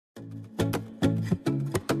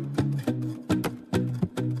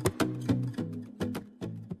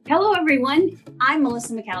everyone, I'm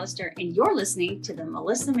Melissa McAllister, and you're listening to the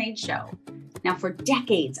Melissa M.A.D.E Show. Now, for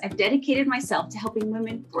decades, I've dedicated myself to helping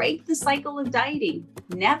women break the cycle of dieting,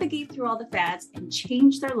 navigate through all the fads, and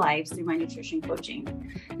change their lives through my nutrition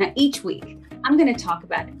coaching. Now, each week, I'm going to talk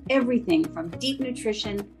about everything from deep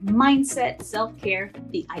nutrition, mindset, self-care,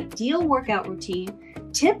 the ideal workout routine,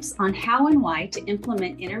 tips on how and why to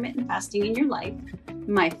implement intermittent fasting in your life,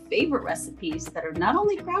 my favorite recipes that are not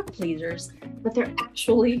only crowd pleasers, but they're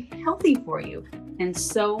actually healthy for you, and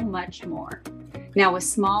so much more. Now, with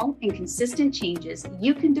small and consistent changes,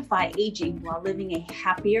 you can defy aging while living a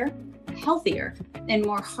happier, healthier, and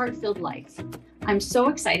more heart-filled life. I'm so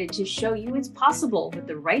excited to show you it's possible with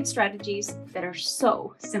the right strategies that are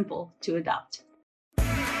so simple to adopt.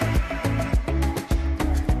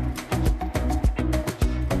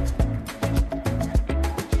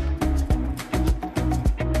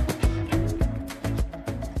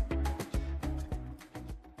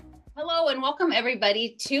 Hello and welcome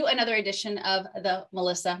everybody to another edition of the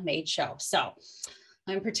Melissa M.A.D.E Show. So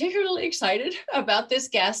I'm particularly excited about this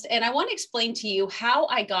guest, and I want to explain to you how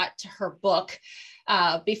I got to her book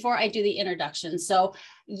before I do the introduction. So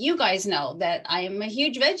you guys know that I am a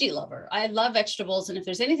huge veggie lover. I love vegetables, and if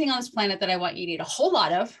there's anything on this planet that I want you to eat a whole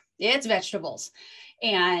lot of, it's vegetables.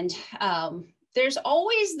 And there's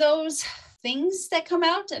always those things that come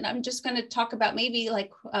out, and I'm just going to talk about maybe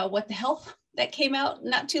like what the health that came out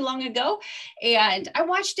not too long ago. And I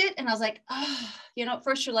watched it and I was like, oh, at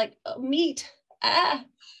first you're like, oh, meat.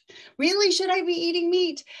 Really, should I be eating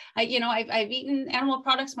meat? I've eaten animal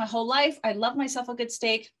products my whole life. I love myself a good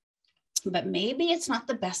steak, but maybe it's not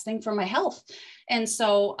the best thing for my health. And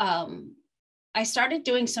so I started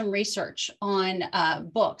doing some research on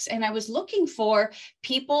books, and I was looking for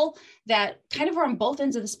people that kind of were on both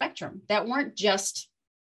ends of the spectrum, that weren't just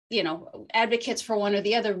advocates for one or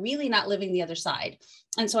the other, really not living the other side.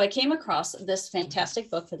 And so I came across this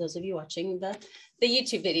fantastic book for those of you watching the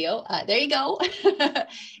YouTube video. There you go.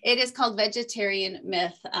 It is called Vegetarian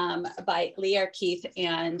Myth by Lierre Keith.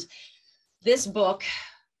 And this book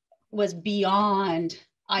was beyond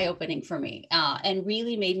eye-opening for me and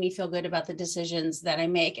really made me feel good about the decisions that I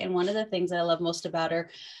make. And one of the things that I love most about her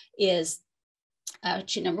is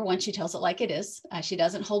number one, she tells it like it is. She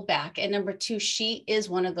doesn't hold back. And number two, she is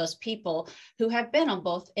one of those people who have been on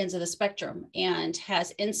both ends of the spectrum and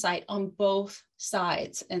has insight on both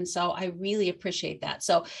sides. And so I really appreciate that.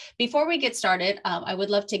 So before we get started, I would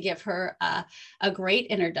love to give her a great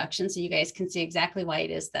introduction so you guys can see exactly why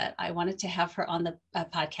it is that I wanted to have her on the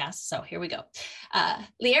podcast. So here we go.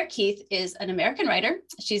 Lierre Keith is an American writer.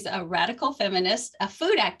 She's a radical feminist, a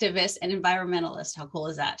food activist, and environmentalist. How cool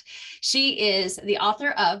is that? She is the author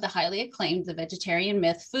of the highly acclaimed The Vegetarian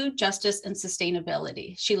Myth, Food, Justice, and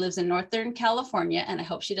Sustainability. She lives in Northern California, and I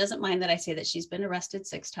hope she doesn't mind that I say that she's been arrested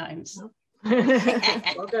 6 times.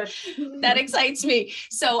 Well, good. That excites me.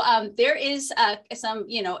 So there is some,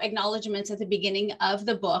 acknowledgments at the beginning of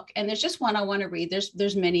the book, and there's just one I want to read.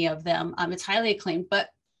 There's many of them. It's highly acclaimed, but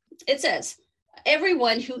it says,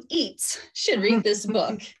 everyone who eats should read this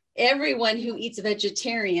book. Everyone who eats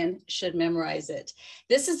vegetarian should memorize it.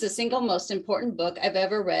 This is the single most important book I've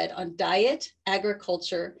ever read on diet,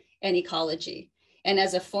 agriculture, and ecology. And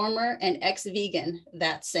as a former and ex-vegan,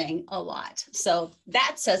 that's saying a lot. So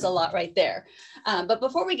that says a lot right there. But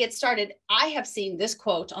before we get started, I have seen this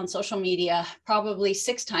quote on social media probably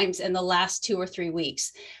 6 times in the last 2 or 3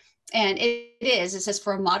 weeks. And it says,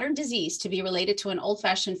 for a modern disease to be related to an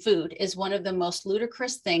old-fashioned food is one of the most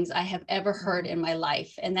ludicrous things I have ever heard in my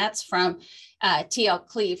life. And that's from T.L.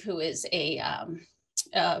 Cleve, who is a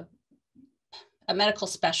medical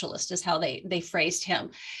specialist is how they phrased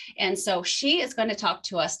him. And so she is going to talk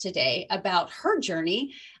to us today about her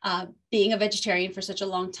journey, being a vegetarian for such a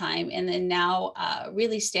long time, and then now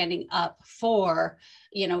really standing up for,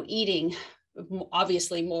 eating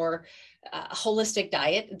obviously more holistic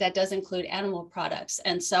diet that does include animal products.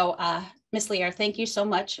 And so Ms. Lierre, thank you so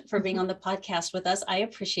much for being on the podcast with us. I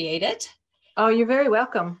appreciate it. Oh, you're very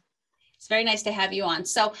welcome. It's very nice to have you on.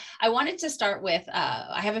 So I wanted to start with,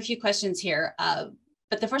 I have a few questions here,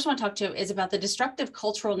 but the first one to talk to is about the destructive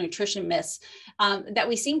cultural nutrition myths that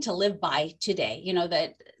we seem to live by today,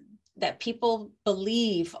 that people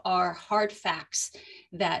believe are hard facts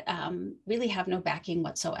that really have no backing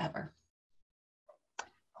whatsoever.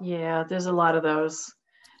 Yeah, there's a lot of those.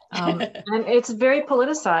 And it's very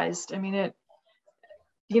politicized. I mean, in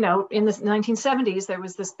the 1970s, there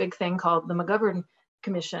was this big thing called the McGovern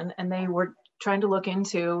Commission, and they were trying to look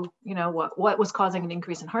into, what was causing an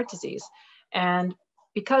increase in heart disease. And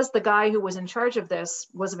because the guy who was in charge of this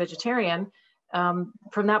was a vegetarian,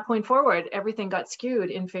 from that point forward, everything got skewed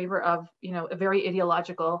in favor of, a very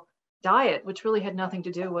ideological diet, which really had nothing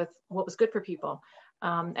to do with what was good for people.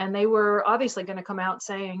 And they were obviously going to come out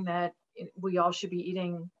saying that we all should be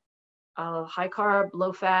eating a high carb,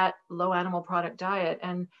 low fat, low animal product diet.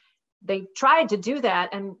 And they tried to do that.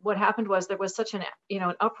 And what happened was there was such an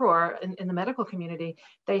uproar in the medical community.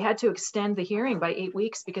 They had to extend the hearing by 8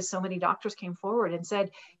 weeks because so many doctors came forward and said,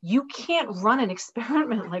 you can't run an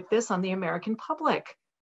experiment like this on the American public.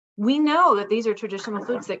 We know that these are traditional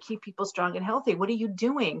foods that keep people strong and healthy. What are you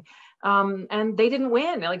doing? And they didn't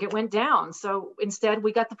win, like it went down. So instead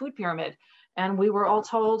we got the food pyramid, and we were all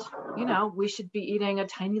told, we should be eating a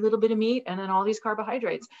tiny little bit of meat and then all these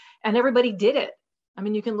carbohydrates, and everybody did it. I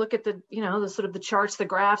mean, you can look at the sort of the charts, the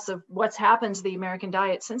graphs of what's happened to the American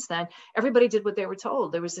diet since then. Everybody did what they were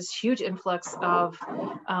told. There was this huge influx of,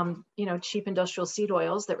 cheap industrial seed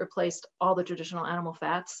oils that replaced all the traditional animal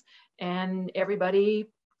fats, and everybody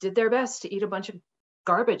did their best to eat a bunch of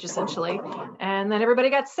garbage, essentially. And then everybody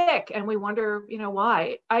got sick, and we wonder,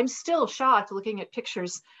 why. I'm still shocked looking at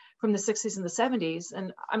pictures from the 60s and the 70s.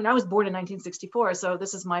 And I mean, I was born in 1964, so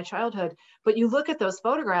this is my childhood. But you look at those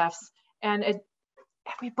photographs, and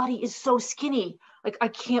everybody is so skinny. Like, I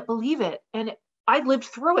can't believe it. And I lived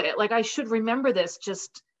through it. Like, I should remember this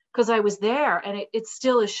just because I was there. And it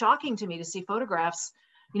still is shocking to me to see photographs,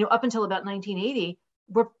 up until about 1980,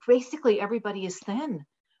 where basically everybody is thin.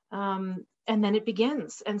 And then it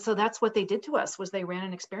begins. And so that's what they did to us, was they ran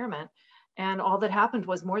an experiment. And all that happened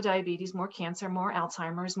was more diabetes, more cancer, more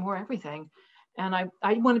Alzheimer's, more everything. And I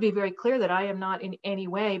want to be very clear that I am not in any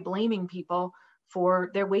way blaming people for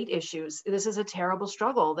their weight issues. This is a terrible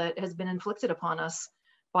struggle that has been inflicted upon us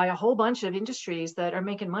by a whole bunch of industries that are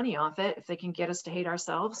making money off it, if they can get us to hate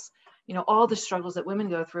ourselves. All the struggles that women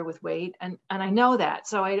go through with weight. And I know that.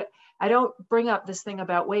 So I don't bring up this thing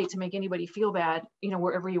about weight to make anybody feel bad,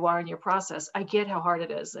 wherever you are in your process. I get how hard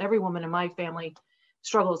it is. Every woman in my family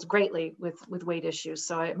struggles greatly with weight issues.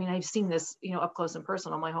 So, I mean, I've seen this, up close and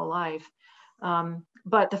personal my whole life.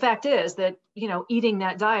 But the fact is that, eating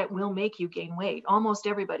that diet will make you gain weight. Almost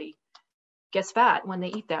everybody gets fat when they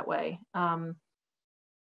eat that way. And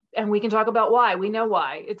we can talk about why. We know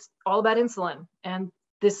why. It's all about insulin. And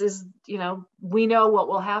this is, we know what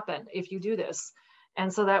will happen if you do this.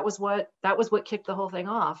 And so that was what kicked the whole thing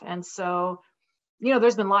off. And so,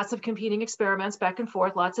 there's been lots of competing experiments back and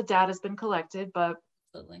forth. Lots of data has been collected, but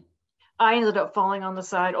Absolutely. I ended up falling on the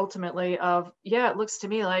side ultimately of, it looks to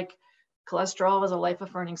me like cholesterol is a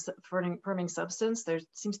life-affirming substance. There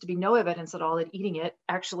seems to be no evidence at all that eating it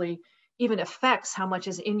actually even affects how much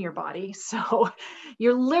is in your body. So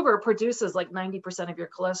your liver produces like 90% of your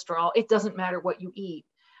cholesterol. It doesn't matter what you eat.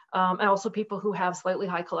 And also people who have slightly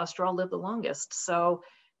high cholesterol live the longest. So,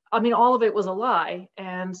 I mean, all of it was a lie.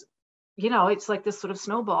 And, it's like this sort of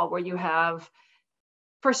snowball where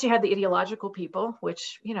first you had the ideological people,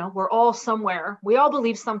 which, we're all somewhere. We all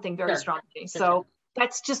believe something very strongly. So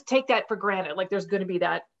let's just take that for granted. Like there's going to be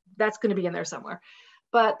that's going to be in there somewhere.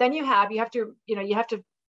 But then you have to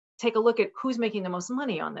take a look at who's making the most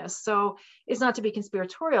money on this. So it's not to be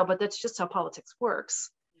conspiratorial, but that's just how politics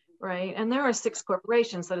works, right? And there are 6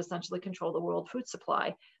 corporations that essentially control the world food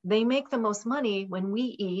supply. They make the most money when we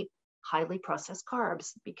eat highly processed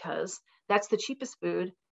carbs because that's the cheapest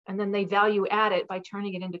food. And then they value add it by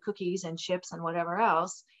turning it into cookies and chips and whatever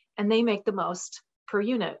else. And they make the most per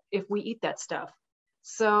unit if we eat that stuff.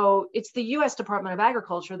 So it's the US Department of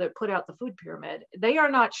Agriculture that put out the food pyramid. They are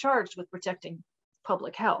not charged with protecting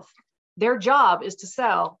public health. Their job is to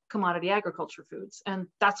sell commodity agriculture foods. And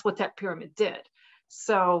that's what that pyramid did.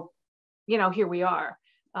 So, here we are.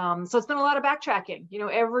 So it's been a lot of backtracking.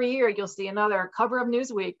 Every year you'll see another cover of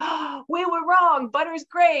Newsweek. Oh, we were wrong. Butter's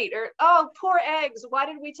great. Or, oh, poor eggs. Why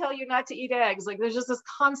did we tell you not to eat eggs? Like there's just this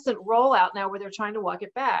constant rollout now where they're trying to walk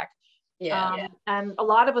it back. Yeah. And a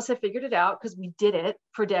lot of us have figured it out because we did it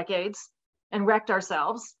for decades and wrecked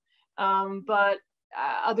ourselves. But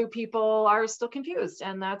other people are still confused.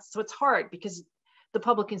 And that's what's hard because the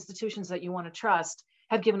public institutions that you want to trust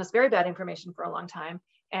have given us very bad information for a long time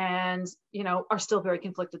and, are still very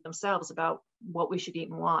conflicted themselves about what we should eat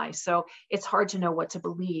and why. So it's hard to know what to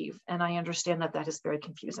believe. And I understand that is very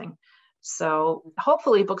confusing. So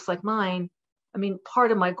hopefully books like mine,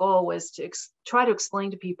 part of my goal was to try to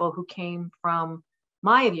explain to people who came from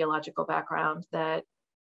my ideological background that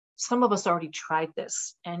some of us already tried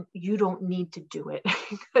this and you don't need to do it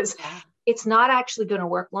because it's not actually going to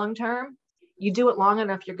work long term. You do it long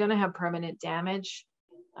enough, you're going to have permanent damage.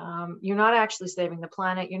 You're not actually saving the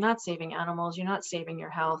planet. You're not saving animals. You're not saving your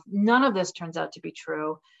health. None of this turns out to be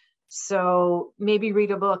true. So maybe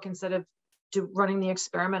read a book instead of running the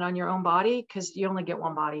experiment on your own body because you only get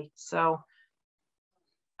one body. So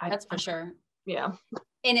that's for sure. Yeah.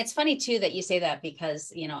 And it's funny too that you say that,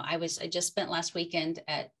 because, you know, I just spent last weekend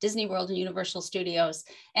at Disney World and Universal Studios.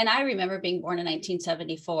 And I remember being born in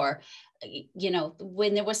 1974, you know,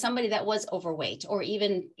 when there was somebody that was overweight or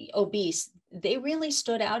even obese, they really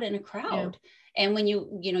stood out in a crowd. Yeah. And when you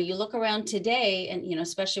look around today, and, you know,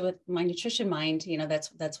 especially with my nutrition mind, you know,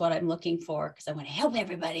 that's what I'm looking for, because I want to help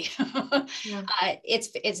everybody. Yeah.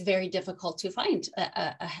 It's very difficult to find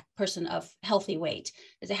a person of healthy weight,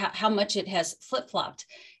 how much it has flip-flopped.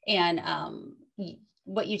 And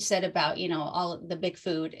what you said about, you know, all of the big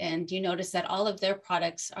food, and you notice that all of their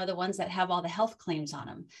products are the ones that have all the health claims on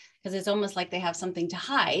them, because it's almost like they have something to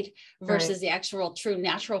hide, versus right. The actual true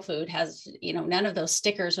natural food has, you know, none of those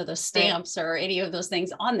stickers or those stamps right. or any of those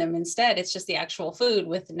things on them. Instead, it's just the actual food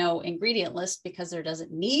with no ingredient list, because there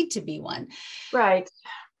doesn't need to be one. Right.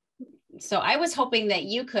 So I was hoping that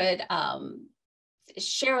you could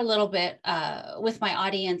share a little bit with my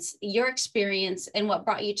audience, your experience and what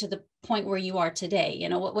brought you to the point where you are today. You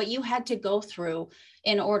know, what you had to go through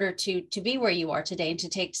in order to be where you are today, and to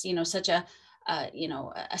take, you know, such a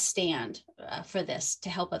stand for this, to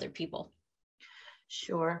help other people.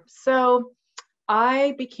 Sure. So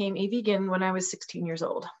I became a vegan when I was 16 years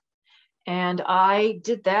old, and I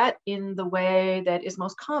did that in the way that is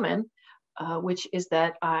most common, which is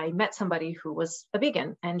that I met somebody who was a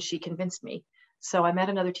vegan, and she convinced me. So I met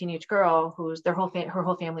another teenage girl who's her whole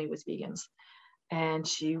family was vegans, and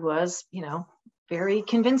she was, you know, very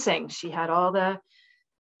convincing. She had all the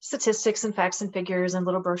statistics and facts and figures and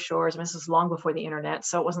little brochures. And this was long before the internet,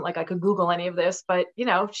 so it wasn't like I could Google any of this, but, you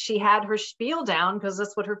know, she had her spiel down because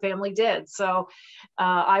that's what her family did. So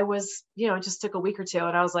I was, you know, it just took a week or two,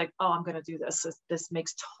 and I was like, oh, I'm going to do this. This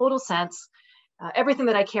makes total sense. Everything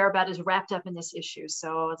that I care about is wrapped up in this issue.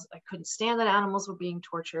 So I couldn't stand that animals were being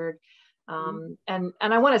tortured. And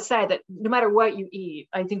I want to say that no matter what you eat,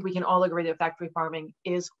 I think we can all agree that factory farming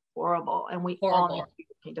is horrible, and we all need to be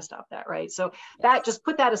working to stop that, right? So that, just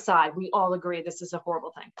put that aside. We all agree this is a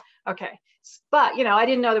horrible thing. Okay. But, you know, I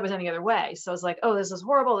didn't know there was any other way. So I was like, oh, this is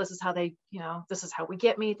horrible. This is how they, you know, this is how we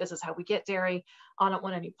get meat. This is how we get dairy. I don't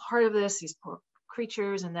want any part of this, these poor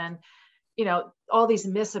creatures. And then, you know, all these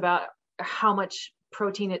myths about how much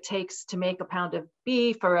protein it takes to make a pound of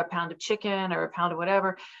beef or a pound of chicken or a pound of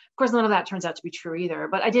whatever. Of course, none of that turns out to be true either,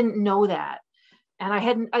 but I didn't know that.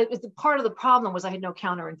 And part of the problem was I had no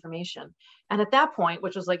counter information. And at that point,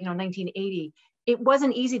 which was like, you know, 1980, it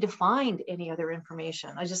wasn't easy to find any other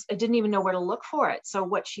information. I didn't even know where to look for it. So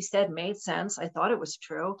what she said made sense. I thought it was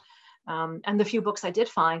true. And the few books I did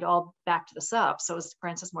find all backed this up. So it was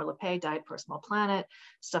Frances Moore Lappé, Diet for a Small Planet,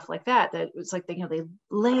 stuff like that. That was like, you know, they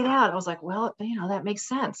laid it out. I was like, well, you know, that makes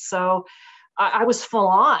sense. So I was full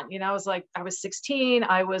on, you know, I was like, I was 16.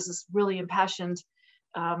 I was this really impassioned,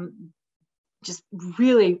 just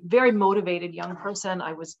really very motivated young person.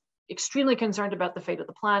 I was extremely concerned about the fate of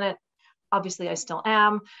the planet. Obviously, I still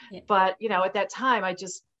am. Yeah. But, you know, at that time,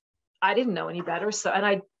 I didn't know any better. So, and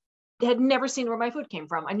I had never seen where my food came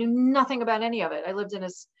from. I knew nothing about any of it. I lived in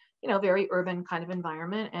this, you know, very urban kind of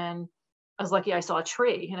environment, and I was lucky I saw a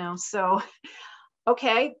tree, you know. So,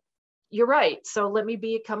 okay, you're right. So let me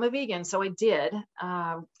become a vegan. So I did,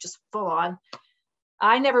 just full on.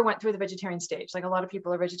 I never went through the vegetarian stage. Like a lot of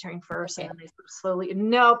people are vegetarian first, okay, and then they slowly,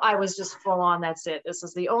 nope, I was just full on. That's it. This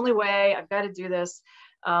is the only way. I've got to do this.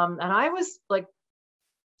 And I was like,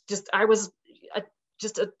 I was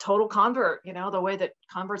just a total convert, you know, the way that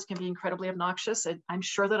converts can be incredibly obnoxious. I'm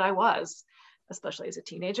sure that I was, especially as a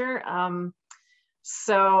teenager.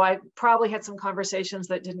 So I probably had some conversations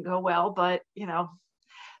that didn't go well, but, you know,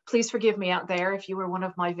 please forgive me out there if you were one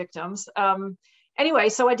of my victims. Anyway,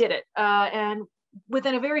 so I did it. And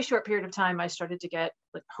within a very short period of time, I started to get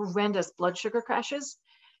like horrendous blood sugar crashes.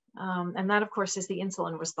 And that, of course, is the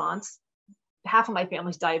insulin response. Half of my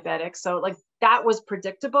family's diabetic. So like that was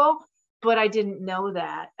predictable, but I didn't know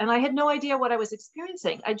that. And I had no idea what I was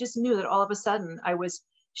experiencing. I just knew that all of a sudden I was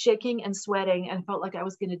shaking and sweating and felt like I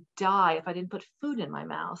was going to die if I didn't put food in my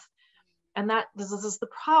mouth. And this is the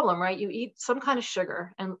problem, right? You eat some kind of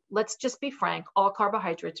sugar, and let's just be frank, all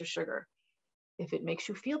carbohydrates are sugar. If it makes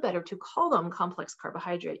you feel better to call them complex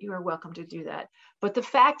carbohydrate, you are welcome to do that. But the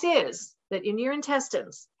fact is that in your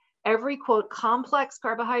intestines, every quote complex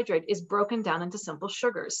carbohydrate is broken down into simple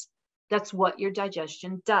sugars. That's what your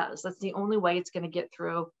digestion does. That's the only way it's going to get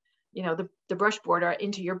through, you know, the brush border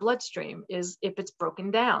into your bloodstream is if it's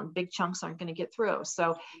broken down. Big chunks aren't going to get through.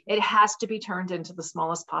 So it has to be turned into the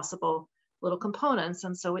smallest possible little components.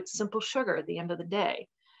 And so it's simple sugar at the end of the day.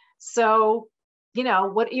 So, you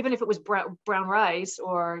know, even if it was brown rice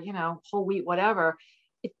or, you know, whole wheat, whatever,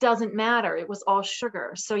 it doesn't matter. It was all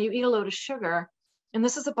sugar. So you eat a load of sugar And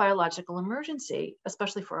this is a biological emergency,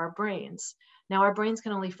 especially for our brains. Now, our brains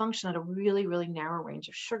can only function at a really, really narrow range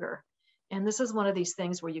of sugar. And this is one of these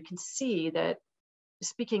things where you can see that,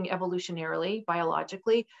 speaking evolutionarily,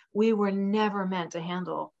 biologically, we were never meant to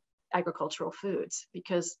handle agricultural foods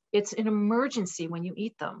because it's an emergency when you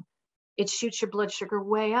eat them. It shoots your blood sugar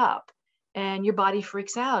way up and your body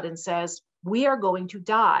freaks out and says, we are going to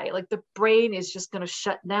die. Like the brain is just going to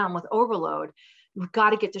shut down with overload. We've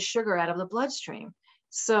got to get the sugar out of the bloodstream.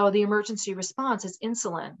 So the emergency response is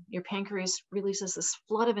insulin. Your pancreas releases this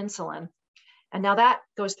flood of insulin. And now that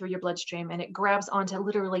goes through your bloodstream and it grabs onto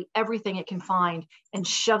literally everything it can find and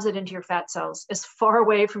shoves it into your fat cells as far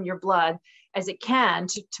away from your blood as it can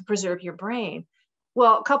to preserve your brain.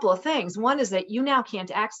 Well, a couple of things. One is that you now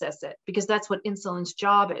can't access it because that's what insulin's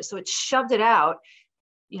job is. So it shoved it out,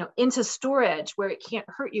 into storage where it can't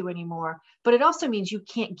hurt you anymore. But it also means you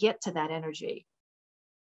can't get to that energy.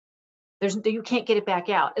 You can't get it back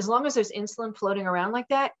out. As long as there's insulin floating around like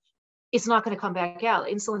that, it's not going to come back out.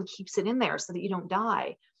 Insulin keeps it in there so that you don't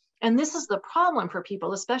die. And this is the problem for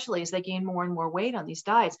people, especially as they gain more and more weight on these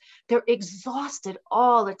diets. They're exhausted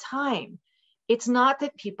all the time. It's not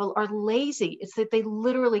that people are lazy. It's that they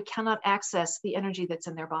literally cannot access the energy that's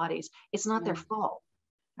in their bodies. It's not their fault.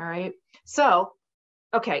 All right. So,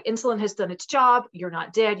 okay, insulin has done its job. You're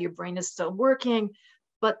not dead. Your brain is still working.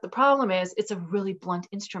 But the problem is it's a really blunt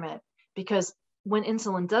instrument because when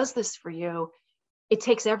insulin does this for you, it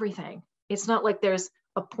takes everything. It's not like there's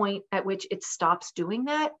a point at which it stops doing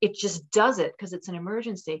that. It just does it because it's an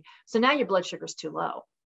emergency. So now your blood sugar is too low.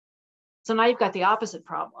 So now you've got the opposite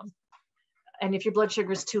problem. And if your blood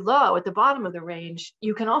sugar is too low at the bottom of the range,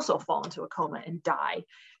 you can also fall into a coma and die.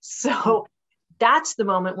 So that's the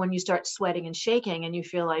moment when you start sweating and shaking and you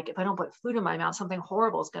feel like if I don't put food in my mouth, something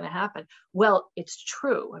horrible is going to happen. Well, it's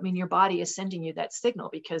true. I mean, your body is sending you that signal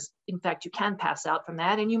because in fact, you can pass out from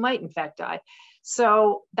that and you might in fact die.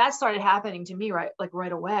 So that started happening to me right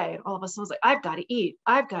away. And all of a sudden I was like, I've got to eat.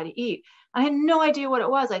 I've got to eat. I had no idea what it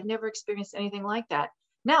was. I'd never experienced anything like that.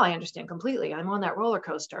 Now I understand completely. I'm on that roller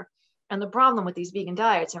coaster. And the problem with these vegan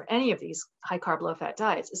diets or any of these high carb, low fat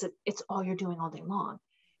diets is that it's all you're doing all day long.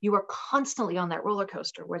 You are constantly on that roller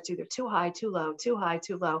coaster where it's either too high, too low, too high,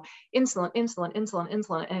 too low, insulin, insulin, insulin,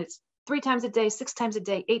 insulin. And it's 3 times a day, 6 times a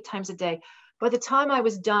day, 8 times a day. By the time I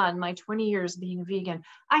was done, my 20 years being a vegan,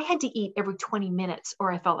 I had to eat every 20 minutes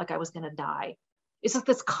or I felt like I was going to die. It's like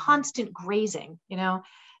this constant grazing,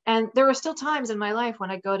 and there are still times in my life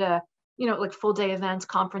when I go to, like full day events,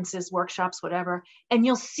 conferences, workshops, whatever, and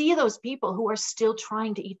you'll see those people who are still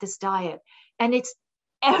trying to eat this diet. And it's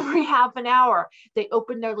every half an hour, they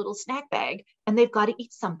open their little snack bag and they've got to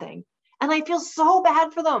eat something. And I feel so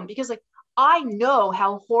bad for them because I know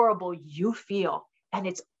how horrible you feel. And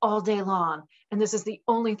it's all day long. And this is the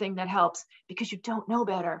only thing that helps because you don't know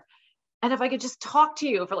better. And if I could just talk to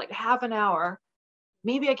you for like half an hour,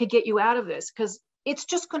 maybe I could get you out of this because it's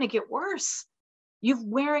just going to get worse. You're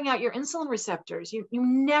wearing out your insulin receptors. You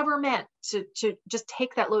never meant to just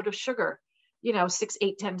take that load of sugar, 6,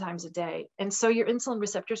 8, 10 times a day. And so your insulin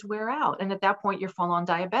receptors wear out. And at that point, you're full on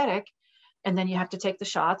diabetic. And then you have to take the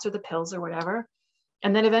shots or the pills or whatever.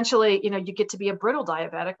 And then eventually, you get to be a brittle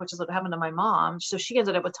diabetic, which is what happened to my mom. So she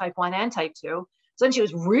ended up with type 1 and type 2. So then she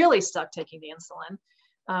was really stuck taking the insulin.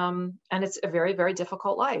 And it's a very, very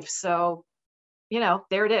difficult life. So,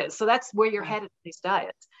 there it is. So that's where you're headed with these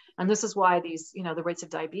diets. And this is why these, the rates of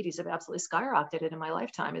diabetes have absolutely skyrocketed in my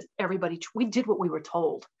lifetime is we did what we were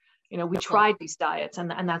told. We tried these diets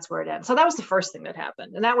and that's where it ends. So that was the first thing that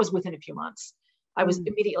happened. And that was within a few months. I was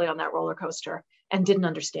immediately on that roller coaster and didn't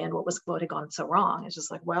understand what had gone so wrong. It's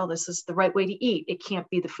just like, well, this is the right way to eat. It can't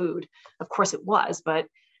be the food. Of course it was, but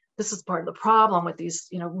this is part of the problem with these,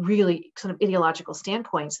 really sort of ideological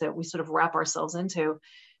standpoints that we sort of wrap ourselves into.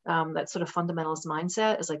 That sort of fundamentalist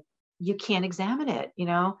mindset is like, you can't examine it,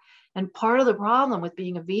 and part of the problem with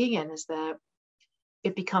being a vegan is that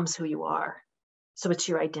it becomes who you are. So it's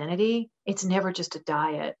your identity. It's never just a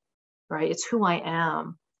diet, right? It's who I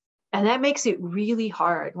am. And that makes it really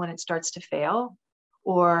hard when it starts to fail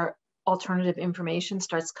or alternative information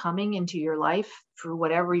starts coming into your life through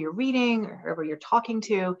whatever you're reading or whoever you're talking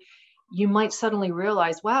to. You might suddenly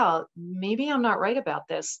realize, wow, maybe I'm not right about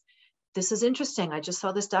this. This is interesting. I just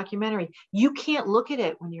saw this documentary. You can't look at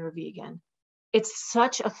it when you're a vegan. It's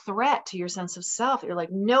such a threat to your sense of self. You're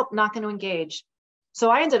like, nope, not going to engage. So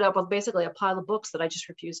I ended up with basically a pile of books that I just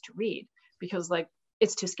refused to read because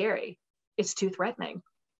it's too scary. It's too threatening.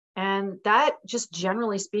 And that, just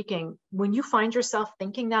generally speaking, when you find yourself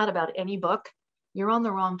thinking that about any book, you're on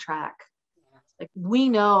the wrong track. Like, we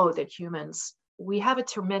know that humans we have a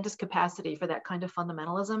tremendous capacity for that kind of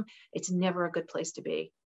fundamentalism. It's never a good place to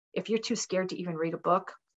be. If you're too scared to even read a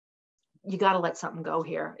book, you got to let something go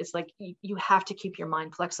here. It's like you have to keep your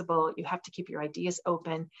mind flexible. You have to keep your ideas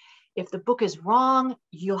open. If the book is wrong,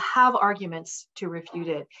 you'll have arguments to refute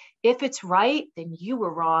it. If it's right, then you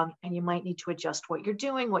were wrong, and you might need to adjust what you're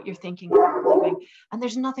doing, what you're thinking, what you're believing. And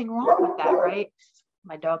there's nothing wrong with that, right?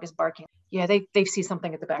 My dog is barking. Yeah, they see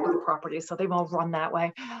something at the back of the property, so they've all run that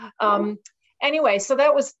way. Anyway, so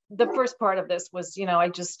that was the first part of this was, I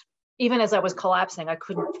just, even as I was collapsing, I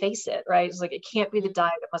couldn't face it, right? It's like, it can't be the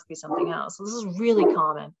diet, it must be something else. So this is really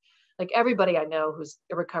common. Like everybody I know who's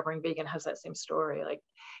a recovering vegan has that same story. Like,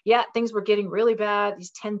 yeah, things were getting really bad.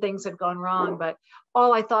 These 10 things had gone wrong, but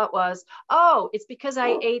all I thought was, oh, it's because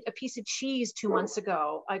I ate a piece of cheese 2 months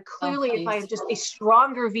ago. If I am just a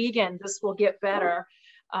stronger vegan, this will get better.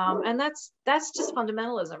 And that's just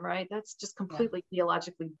fundamentalism, right? That's just completely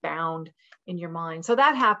theologically bound in your mind. So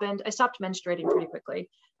that happened. I stopped menstruating pretty quickly.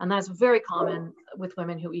 And that's very common with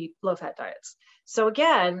women who eat low-fat diets. So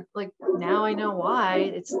again, like now I know why.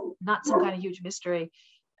 It's not some kind of huge mystery.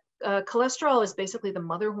 Cholesterol is basically the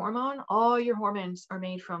mother hormone. All your hormones are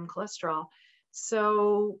made from cholesterol.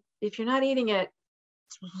 So if you're not eating it,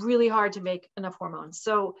 it's really hard to make enough hormones.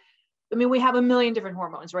 So, I mean, we have a million different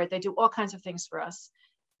hormones, right? They do all kinds of things for us.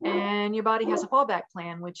 And your body has a fallback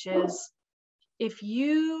plan, which is if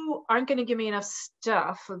you aren't going to give me enough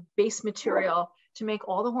stuff of base material to make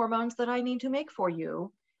all the hormones that I need to make for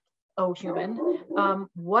you, oh human,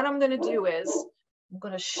 what I'm going to do is I'm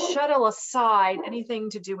going to shuttle aside anything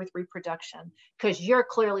to do with reproduction because you're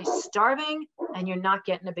clearly starving and you're not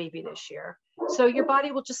getting a baby this year. So your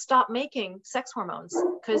body will just stop making sex hormones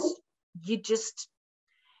because you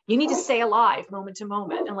need to stay alive moment to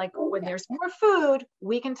moment. And like when there's more food,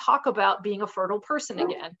 we can talk about being a fertile person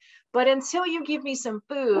again. But until you give me some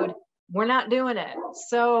food, we're not doing it.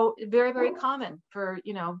 So very, very common for,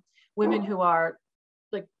 women who are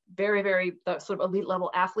like very, very sort of elite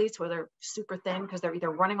level athletes where they're super thin because they're either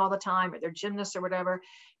running all the time or they're gymnasts or whatever.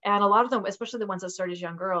 And a lot of them, especially the ones that start as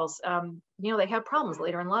young girls, they have problems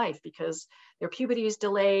later in life because their puberty is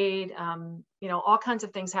delayed. All kinds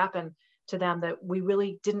of things happen to them that we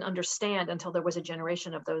really didn't understand until there was a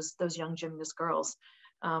generation of those young gymnast girls.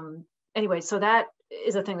 Anyway, so that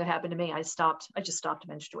is a thing that happened to me. I just stopped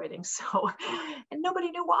menstruating. So, and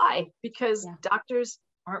nobody knew why, because doctors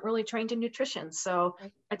aren't really trained in nutrition. So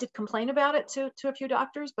I did complain about it to a few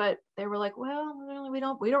doctors, but they were like, well, we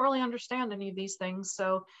don't really understand any of these things.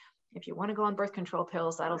 So if you want to go on birth control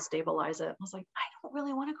pills, that'll stabilize it. I was like, I don't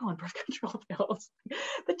really want to go on birth control pills.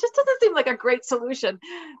 That just doesn't seem like a great solution.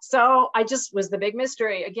 So I just was the big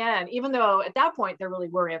mystery again, even though at that point there really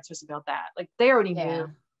were answers about that. Like they already knew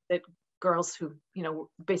that girls who,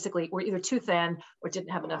 basically were either too thin or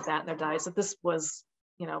didn't have enough fat in their diet. So this was,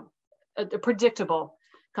 a predictable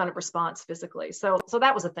kind of response physically. So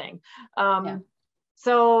that was a thing.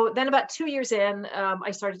 So then about 2 years in,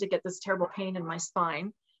 I started to get this terrible pain in my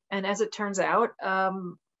spine. And as it turns out,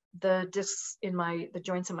 the discs in the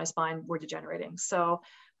joints in my spine were degenerating. So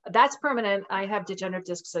that's permanent. I have degenerative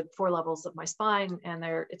discs at 4 levels of my spine, and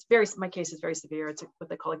my case is very severe. It's what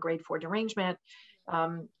they call a grade 4 derangement.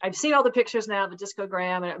 I've seen all the pictures now, the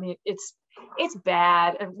discogram, and I mean, it's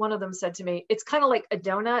bad. And one of them said to me, it's kind of like a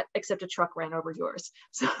donut, except a truck ran over yours.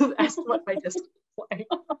 So that's what my disc is like.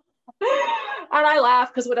 And I laugh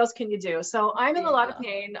because what else can you do? So I'm in a lot of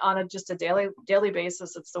pain on just a daily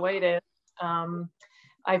basis. It's the way it is.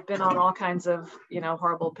 I've been on all kinds of,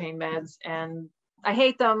 horrible pain meds, and I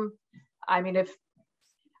hate them. I mean,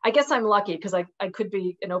 I guess I'm lucky because I could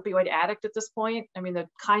be an opioid addict at this point. I mean,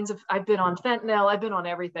 I've been on fentanyl, I've been on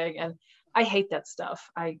everything, and I hate that stuff.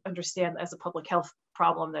 I understand as a public health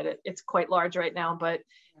problem that it's quite large right now, but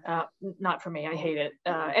not for me. I hate it.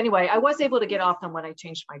 Anyway, I was able to get off them when I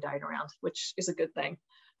changed my diet around, which is a good thing.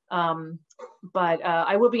 But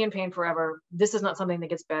I will be in pain forever. This is not something that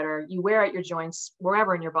gets better. You wear out your joints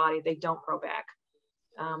wherever in your body, they don't grow back.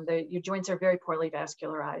 Your joints are very poorly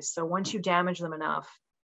vascularized. So once you damage them enough,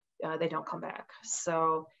 they don't come back.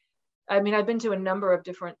 So, I mean, I've been to a number of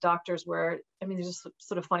different doctors where, I mean, there's just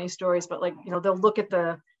sort of funny stories, but like, they'll look at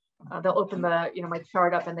they'll open my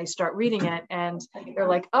chart up and they start reading it. And they're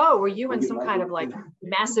like, oh, were you in some kind of like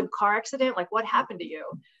massive car accident? Like what happened to you?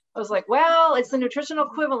 I was like, well, it's the nutritional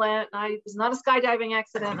equivalent. It was not a skydiving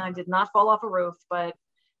accident. And I did not fall off a roof, but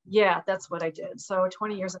yeah, that's what I did. So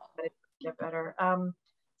 20 years ago, it get better.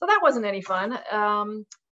 So that wasn't any fun.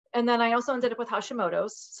 And then I also ended up with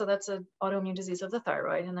Hashimoto's. So that's an autoimmune disease of the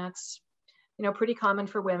thyroid. And that's, pretty common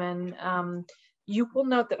for women. You will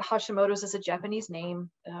note that Hashimoto's is a Japanese name.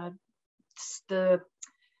 The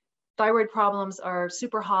thyroid problems are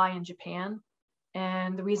super high in Japan.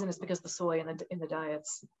 And the reason is because of the soy in the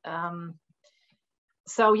diets.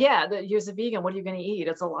 So yeah, as a vegan, what are you going to eat?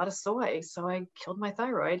 It's a lot of soy. So I killed my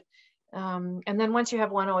thyroid. And then once you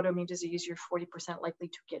have one autoimmune disease, you're 40% likely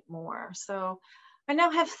to get more. So I now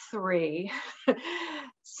have 3.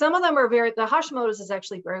 Some of them are the Hashimoto's is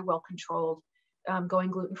actually very well controlled. Going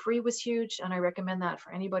gluten-free was huge. And I recommend that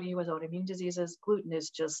for anybody who has autoimmune diseases. Gluten is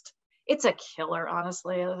just, it's a killer,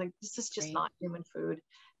 honestly. Like, this is just not human food.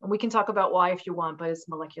 And we can talk about why if you want, but it's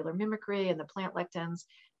molecular mimicry and the plant lectins.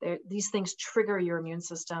 These things trigger your immune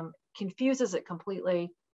system, confuses it completely.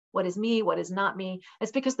 What is me? What is not me?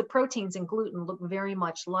 It's because the proteins in gluten look very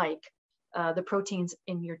much like the proteins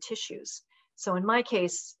in your tissues. So in my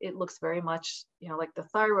case, it looks very much, like the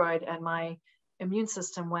thyroid, and my immune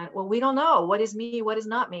system went, well, we don't know what is me, what is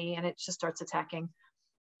not me. And it just starts attacking,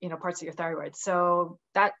 parts of your thyroid. So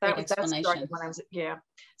that started when I was,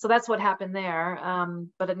 so that's what happened there.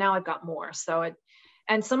 But now I've got more.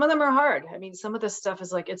 And some of them are hard. I mean, some of this stuff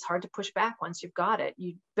is like, it's hard to push back once you've got it.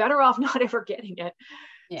 You're better off not ever getting it.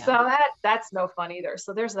 Yeah. So that's no fun either.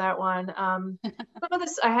 So there's that one. Some of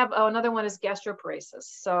this I have, another one is gastroparesis.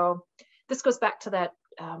 So this goes back to that,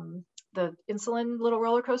 the insulin little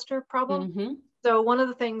roller coaster problem. Mm-hmm. So one of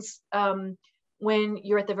the things, when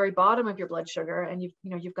you're at the very bottom of your blood sugar and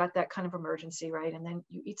you've got that kind of emergency, right? And then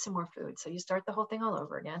you eat some more food. So you start the whole thing all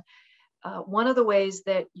over again. One of the ways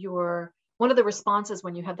that one of the responses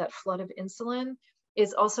when you have that flood of insulin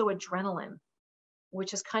is also adrenaline,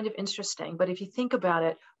 which is kind of interesting. But if you think about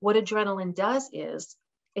it, what adrenaline does is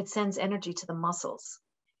it sends energy to the muscles.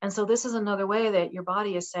 And so this is another way that your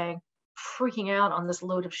body is saying, freaking out on this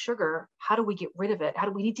load of sugar. How do we get rid of it? How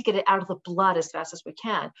do we need to get it out of the blood as fast as we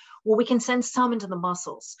can? Well, we can send some into the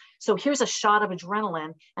muscles. So here's a shot of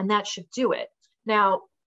adrenaline, and that should do it. Now,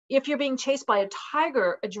 if you're being chased by a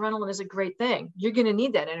tiger, adrenaline is a great thing. You're going to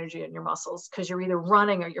need that energy in your muscles because you're either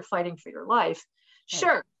running or you're fighting for your life.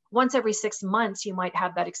 Sure, once every 6 months, you might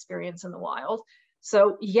have that experience in the wild.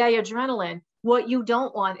 So yay, adrenaline. What you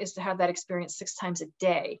don't want is to have that experience 6 times a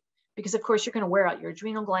day, because of course you're going to wear out your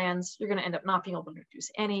adrenal glands. You're going to end up not being able to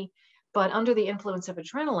produce any. But under the influence of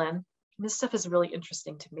adrenaline, this stuff is really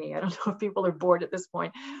interesting to me. I don't know if people are bored at this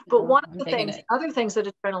point, but one of the other things that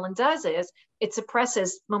adrenaline does is it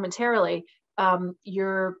suppresses momentarily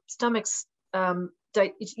your stomach's,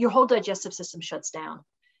 your whole digestive system shuts down.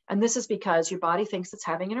 And this is because your body thinks it's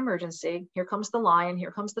having an emergency. Here comes the lion,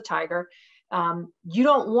 here comes the tiger. You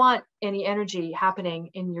don't want any energy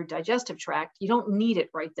happening in your digestive tract. You don't need it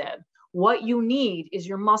right then. What you need is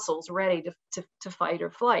your muscles ready to fight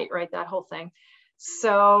or flight, right? That whole thing.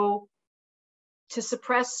 So to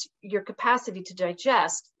suppress your capacity to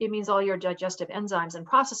digest, it means all your digestive enzymes and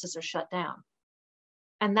processes are shut down.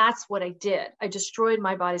 And that's what I did. I destroyed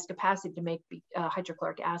my body's capacity to make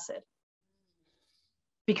hydrochloric acid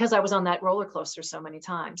because I was on that roller coaster so many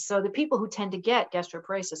times. So the people who tend to get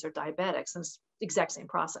gastroparesis are diabetics, and it's the exact same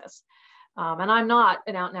process. And I'm not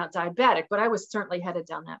an out and out diabetic, but I was certainly headed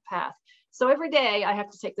down that path. So every day I have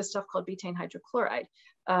to take this stuff called betaine hydrochloride.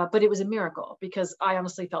 But it was a miracle because I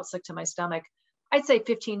honestly felt sick to my stomach. I'd say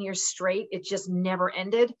 15 years straight. It just never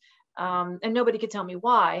ended. And nobody could tell me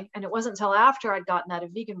why. And it wasn't until after I'd gotten out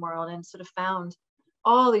of vegan world and sort of found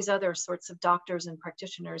all these other sorts of doctors and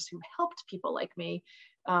practitioners who helped people like me.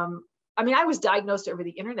 I mean, I was diagnosed over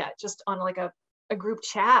the internet, just on like a group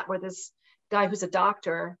chat where this guy who's a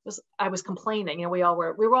doctor I was complaining, we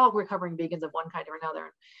were all recovering vegans of one kind or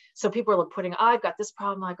another. So people were putting, I've got this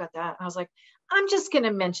problem, I've got that. And I was like, I'm just going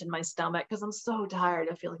to mention my stomach because I'm so tired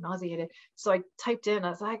of feeling nauseated. So I typed in, I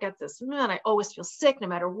was like, I got this, man, I always feel sick no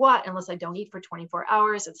matter what, unless I don't eat for 24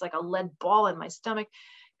 hours. It's like a lead ball in my stomach.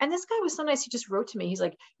 And this guy was so nice. He just wrote to me. He's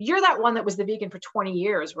like, you're that one that was the vegan for 20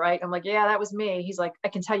 years, right? I'm like, yeah, that was me. He's like, I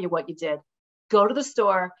can tell you what you did. Go to the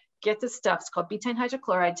store, get this stuff. It's called betaine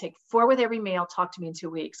hydrochloride. Take 4 with every meal. Talk to me in 2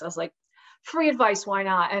 weeks. I was like, free advice. Why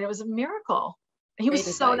not? And it was a miracle. He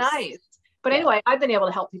was so nice. But anyway, I've been able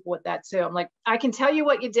to help people with that too. I'm like, I can tell you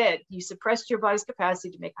what you did. You suppressed your body's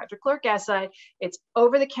capacity to make hydrochloric acid. It's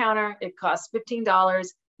over the counter. It costs $15.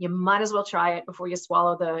 You might as well try it before you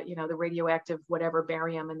swallow the radioactive whatever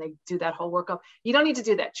barium, and they do that whole workup. You don't need to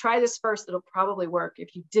do that. Try this first. It'll probably work.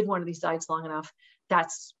 If you did one of these diets long enough,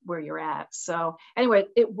 that's where you're at. So anyway,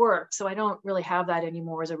 it worked. So I don't really have that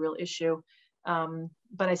anymore as a real issue.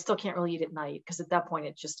 But I still can't really eat at night because at that point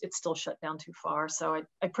it's still shut down too far. So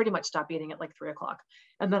I pretty much stopped eating at like 3 o'clock,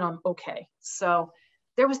 and then I'm okay. So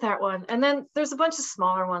there was that one. And then there's a bunch of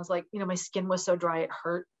smaller ones, like, my skin was so dry, it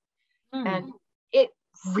hurt. And it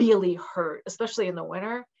really hurt, especially in the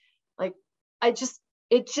winter. Like it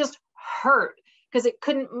just hurt. because it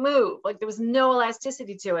couldn't move. Like there was no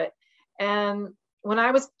elasticity to it. And when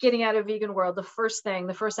I was getting out of vegan world, the first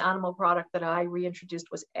animal product that I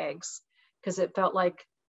reintroduced was eggs, because it felt like,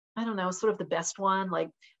 I don't know, sort of the best one. Like,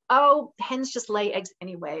 oh, hens just lay eggs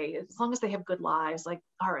anyway, as long as they have good lives. Like,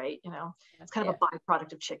 all right, it's kind of a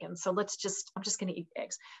byproduct of chicken. So I'm just going to eat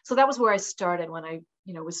eggs. So that was where I started when I,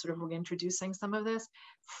 was sort of reintroducing some of this.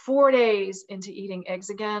 4 days into eating eggs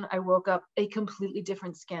again, I woke up a completely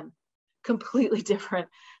different skin, completely different.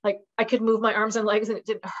 Like I could move my arms and legs and it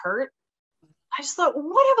didn't hurt. I just thought,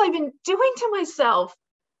 what have I been doing to myself?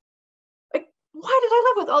 Like, why did I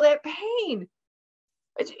live with all that pain?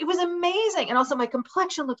 It was amazing. And also my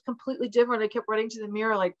complexion looked completely different. I kept running to the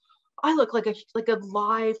mirror like, I look like a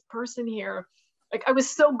live person here. Like I was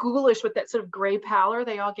so ghoulish with that sort of gray pallor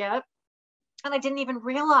they all get. And I didn't even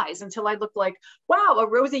realize until I looked like, wow, a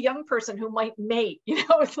rosy young person who might mate.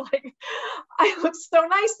 It's like, I look so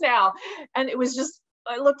nice now. And it was just,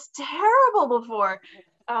 I looked terrible before.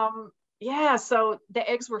 So the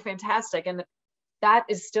eggs were fantastic. And that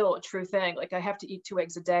is still a true thing. Like I have to eat 2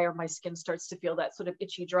 eggs a day or my skin starts to feel that sort of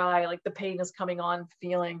itchy, dry, like the pain is coming on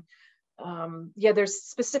feeling. There's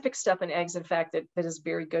specific stuff in eggs, in fact, that is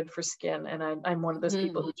very good for skin. And I'm one of those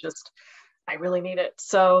people who I really need it.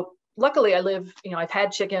 So luckily I live, I've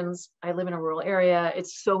had chickens. I live in a rural area.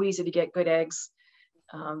 It's so easy to get good eggs.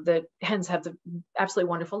 The hens have the absolutely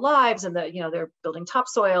wonderful lives, and they're building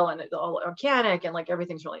topsoil and it's all organic and like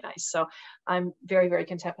everything's really nice. So I'm very, very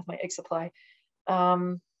content with my egg supply.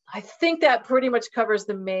 I think that pretty much covers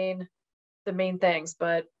the main things,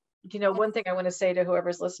 but one thing I want to say to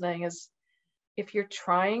whoever's listening is if you're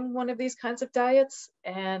trying one of these kinds of diets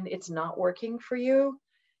and it's not working for you,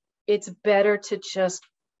 it's better to just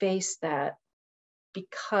face that,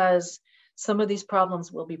 because some of these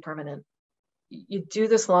problems will be permanent. You do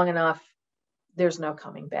this long enough, there's no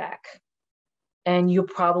coming back, and you'll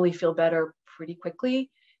probably feel better pretty quickly.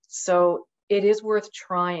 So it is worth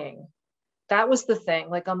trying. That was the thing.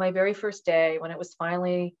 Like on my very first day, when it was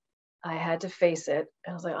finally, I had to face it.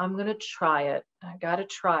 I was like, I'm going to try it. I got to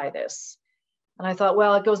try this. And I thought,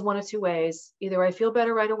 well, it goes one of two ways. Either I feel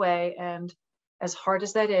better right away, and as hard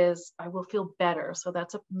as that is, I will feel better. So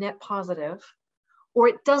that's a net positive. Or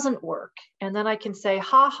it doesn't work. And then I can say,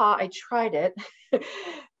 I tried it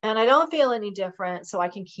and I don't feel any different. So I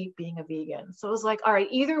can keep being a vegan. So it was like, all right,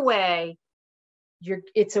 either way,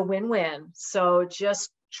 it's a win-win. So just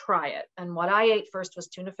try it. And what I ate first was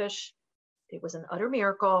tuna fish. It was an utter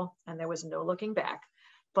miracle and there was no looking back.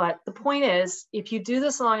 But the point is, if you do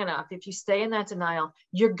this long enough, if you stay in that denial,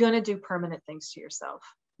 you're going to do permanent things to yourself.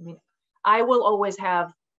 I mean, I will always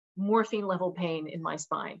have morphine level pain in my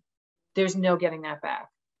spine. There's no getting that back.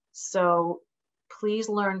 So please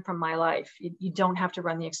learn from my life. You don't have to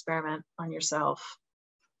run the experiment on yourself.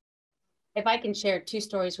 If I can share 2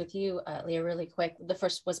 stories with you, Lierre, really quick. The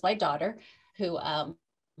first was my daughter, who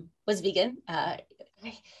was vegan.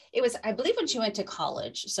 It was, I believe, when she went to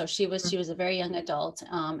college. So she was a very young adult,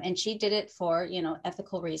 and she did it for,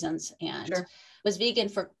 ethical reasons, and was vegan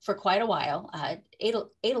for quite a while. Ate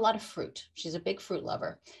a lot of fruit. She's a big fruit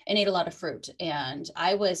lover and ate a lot of fruit. And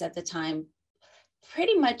I was at the time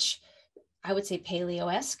pretty much, I would say,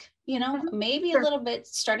 paleo-esque, maybe a little bit,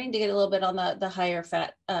 starting to get a little bit on the higher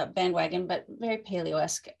fat bandwagon, but very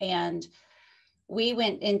paleo-esque. And we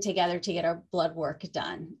went in together to get our blood work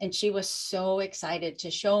done. And she was so excited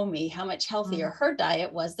to show me how much healthier her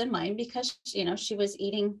diet was than mine, because, she was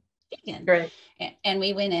eating vegan. Right. And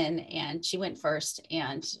we went in, and she went first,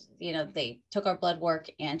 and, they took our blood work,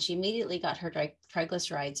 and she immediately got her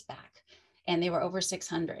triglycerides back, and they were over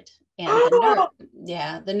 600. And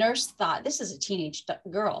the nurse thought, this is a teenage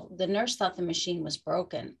girl, the nurse thought the machine was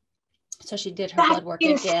broken. So she did her blood work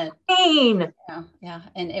again. Yeah.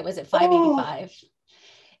 And it was at 585.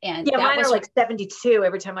 And mine are like 72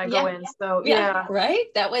 every time I go in. So right.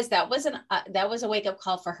 That was a wake up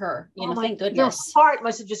call for her. Thank goodness. Your heart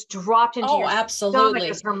must have just dropped into your absolutely. stomach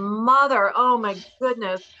as her mother. Oh my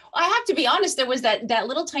goodness. I have to be honest. There was that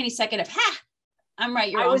little tiny second of, I'm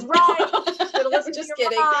right. I was right. Just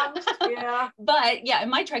kidding. Yeah. But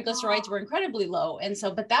and my triglycerides were incredibly low. And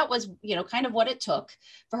so, but that was, kind of what it took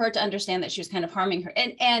for her to understand that she was kind of harming her.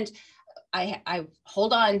 And I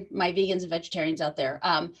hold on, my vegans and vegetarians out there.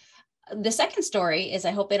 The second story is,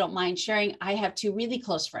 I hope they don't mind sharing. I have 2 really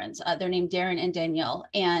close friends. They're named Darren and Danielle,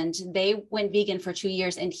 and they went vegan for 2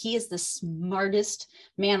 years. And he is the smartest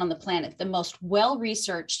man on the planet, the most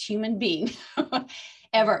well-researched human being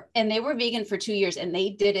ever. And they were vegan for 2 years, and they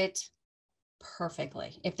did it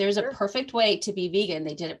perfectly. If there's a perfect way to be vegan,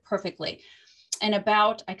 they did it perfectly. And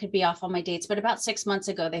about, I could be off on my dates, but about 6 months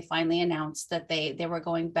ago, they finally announced that they were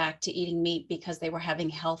going back to eating meat because they were having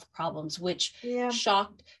health problems, which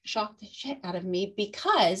shocked the shit out of me,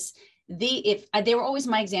 because if they were always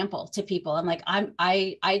my example to people. I'm like,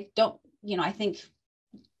 I don't, I think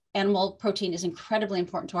animal protein is incredibly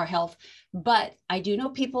important to our health, but I do know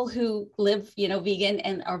people who live, vegan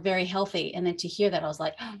and are very healthy. And then to hear that, I was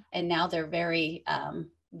like, oh, and now they're very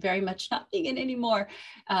much not vegan anymore.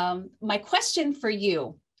 My question for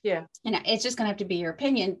you, and it's just going to have to be your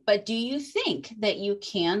opinion, but do you think that you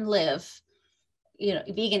can live,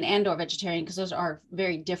 vegan and or vegetarian, because those are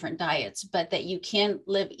very different diets, but that you can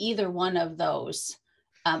live either one of those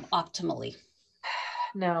optimally?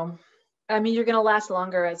 No. I mean, you're going to last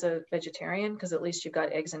longer as a vegetarian because at least you've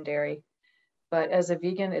got eggs and dairy. But as a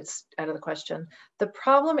vegan, it's out of the question. The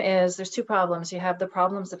problem is there's two problems. You have the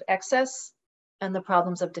problems of excess and the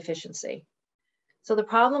problems of deficiency. So the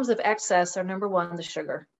problems of excess are, number one, the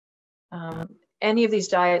sugar. Any of these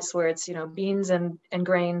diets where it's, beans and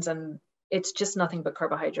grains, and it's just nothing but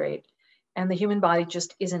carbohydrate. And the human body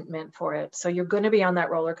just isn't meant for it. So you're going to be on that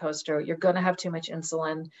roller coaster. You're going to have too much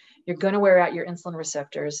insulin. You're going to wear out your insulin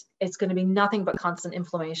receptors. It's going to be nothing but constant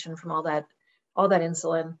inflammation from all that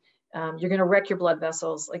insulin. You're going to wreck your blood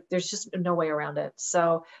vessels. Like, there's just no way around it.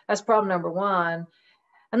 So that's problem number one.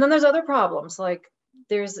 And then there's other problems, like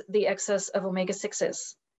there's the excess of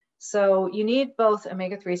omega-6s. So you need both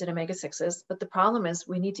omega-3s and omega-6s, but the problem is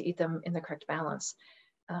we need to eat them in the correct balance.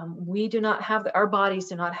 We do not have, our bodies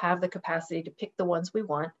do not have the capacity to pick the ones we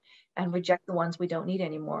want and reject the ones we don't need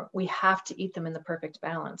anymore. We have to eat them in the perfect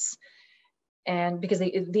balance. And because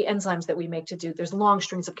the enzymes that we make there's long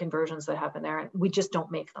strings of conversions that happen there, and we just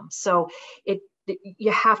don't make them. So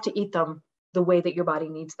you have to eat them the way that your body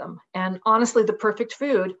needs them. And honestly, the perfect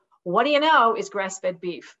food, what do you know, is grass-fed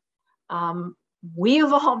beef. We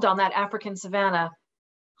evolved on that African savanna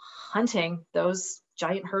hunting those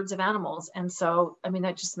giant herds of animals. And so, I mean,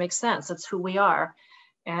 that just makes sense. That's who we are.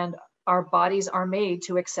 And our bodies are made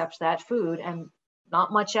to accept that food, and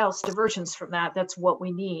not much else diversions from that. That's what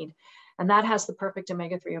we need. And that has the perfect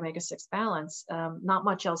omega-3, omega-6 balance. Not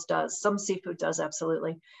much else does. Some seafood does,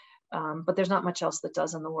 absolutely. But there's not much else that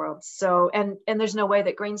does in the world. So, and there's no way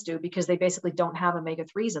that grains do, because they basically don't have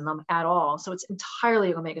omega-3s in them at all. So it's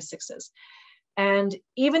entirely omega-6s. And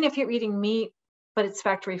even if you're eating meat, but it's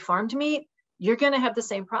factory farmed meat, you're going to have the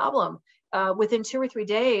same problem. Within 2 or 3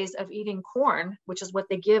 days of eating corn, which is what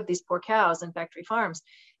they give these poor cows in factory farms,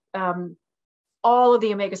 all of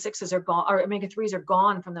the omega-6s are gone, or omega-3s are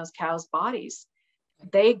gone from those cows' bodies.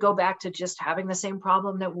 They go back to just having the same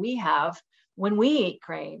problem that we have when we eat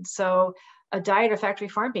grain. So a diet of factory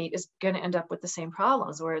farm meat is going to end up with the same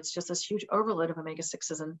problems, where it's just this huge overload of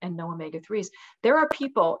omega-6s and no omega-3s. There are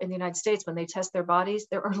people in the United States, when they test their bodies,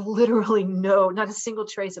 there are literally not a single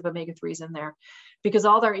trace of omega-3s in there, because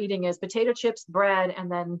all they're eating is potato chips, bread,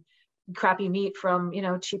 and then crappy meat from,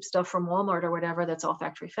 cheap stuff from Walmart or whatever, that's all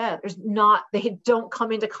factory fed. They don't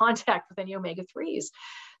come into contact with any omega-3s.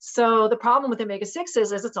 So the problem with omega-6s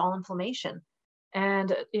is it's all inflammation.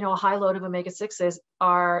 And, a high load of omega-6s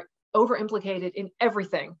are over implicated in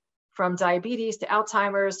everything from diabetes to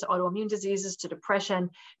Alzheimer's to autoimmune diseases to depression,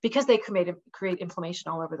 because they create inflammation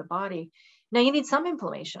all over the body. Now you need some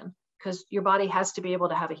inflammation, because your body has to be able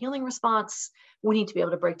to have a healing response. We need to be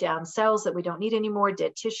able to break down cells that we don't need anymore,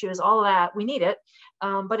 dead tissues, all of that. We need it,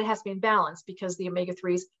 but it has to be in balance, because the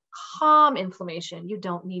omega-3s calm inflammation. You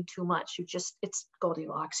don't need too much. It's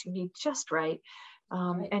Goldilocks. You need just right.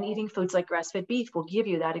 And eating foods like grass-fed beef will give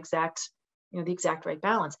you that the exact right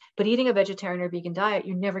balance. But eating a vegetarian or vegan diet,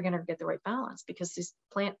 you're never going to get the right balance, because these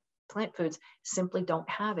plant foods simply don't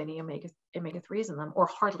have any omega-3s in them, or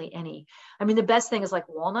hardly any. I mean, the best thing is like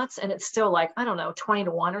walnuts, and it's still like, I don't know,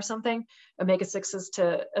 20-to-1 or something, omega-6s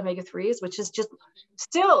to omega-3s, which is just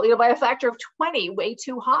still, by a factor of 20, way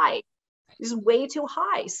too high. This is way too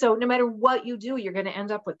high. So no matter what you do, you're going to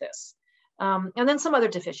end up with this. And then some other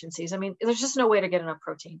deficiencies. I mean, there's just no way to get enough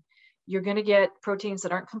protein. You're going to get proteins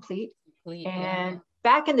that aren't complete. And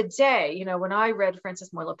back in the day, when I read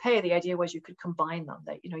Francis Moore Lappé, the idea was you could combine them,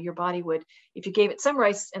 that, your body would, if you gave it some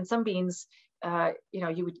rice and some beans,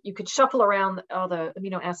 you could shuffle around all the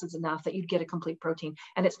amino acids enough that you'd get a complete protein.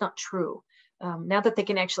 And it's not true. Now that they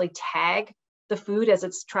can actually tag the food as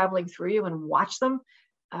it's traveling through you and watch them,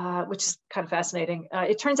 which is kind of fascinating.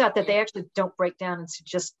 It turns out that they actually don't break down into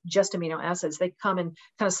just amino acids. They come in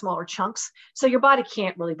kind of smaller chunks. So your body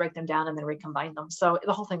can't really break them down and then recombine them. So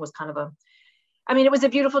the whole thing was kind of it was a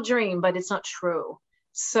beautiful dream, but it's not true.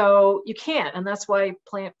 So you can't. And that's why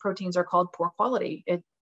plant proteins are called poor quality.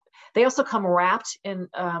 They also come wrapped in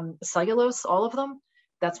cellulose, all of them,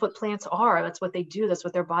 That's what plants are. That's what they do. That's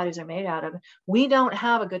what their bodies are made out of. We don't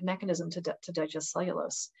have a good mechanism to digest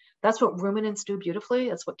cellulose. That's what ruminants do beautifully.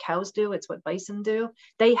 That's what cows do. It's what bison do.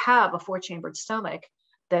 They have a 4-chambered stomach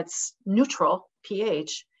that's neutral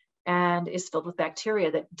pH and is filled with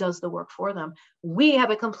bacteria that does the work for them. We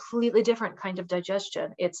have a completely different kind of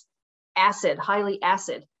digestion. It's acid, highly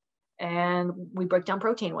acid, and we break down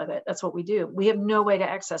protein with it. That's what we do. We have no way to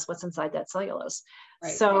access what's inside that cellulose.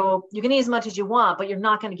 Right. So you can eat as much as you want, but you're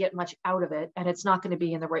not going to get much out of it, and it's not going to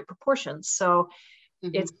be in the right proportions. So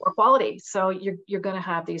it's poor quality. So you're going to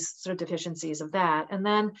have these sort of deficiencies of that. And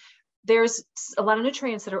then there's a lot of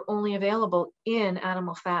nutrients that are only available in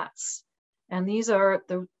animal fats. And these are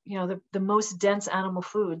the most dense animal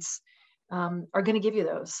foods are going to give you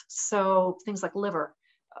those. So things like liver,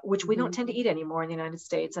 which we don't tend to eat anymore in the United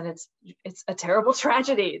States. And it's a terrible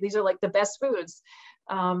tragedy. These are like the best foods.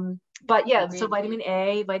 But yeah, so vitamin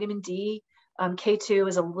A, vitamin D, K2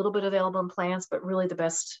 is a little bit available in plants, but really the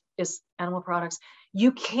best is animal products.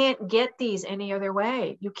 You can't get these any other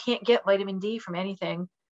way. You can't get vitamin D from anything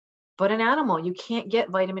but an animal. You can't get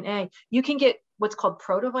vitamin A. You can get what's called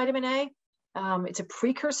protovitamin A. It's a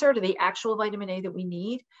precursor to the actual vitamin A that we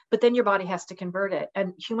need, but then your body has to convert it.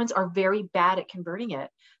 And humans are very bad at converting it,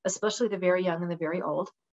 especially the very young and the very old.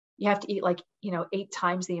 You have to eat 8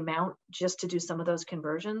 times the amount just to do some of those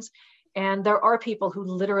conversions. And there are people who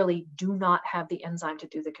literally do not have the enzyme to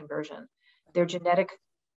do the conversion. Their genetic,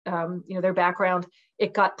 their background,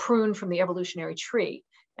 it got pruned from the evolutionary tree.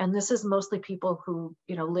 And this is mostly people who,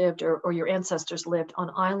 lived or your ancestors lived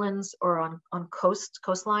on islands or on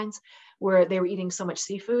coastlines where they were eating so much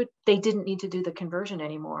seafood, they didn't need to do the conversion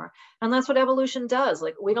anymore. And that's what evolution does.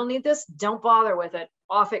 Like, we don't need this, don't bother with it,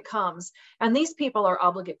 off it comes. And these people are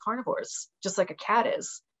obligate carnivores, just like a cat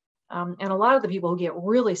is. And a lot of the people who get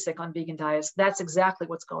really sick on vegan diets, that's exactly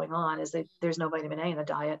what's going on, is there's no vitamin A in the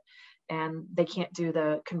diet, and they can't do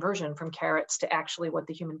the conversion from carrots to actually what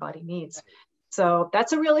the human body needs. So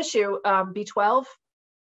that's a real issue. B12,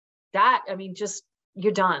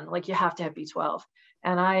 you're done. Like, you have to have B12.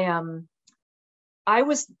 And I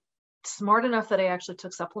was smart enough that I actually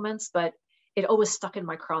took supplements, but it always stuck in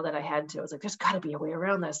my craw that I had to. I was like, there's got to be a way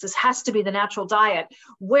around this. This has to be the natural diet.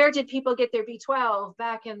 Where did people get their B12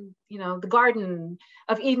 back in, the Garden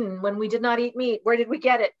of Eden when we did not eat meat? Where did we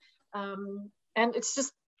get it? And it's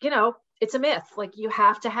just, it's a myth. Like, you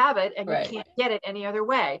have to have it, and you can't get it any other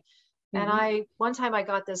way. And one time I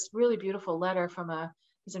got this really beautiful letter from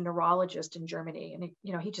he's a neurologist in Germany.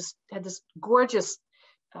 And he just had this gorgeous,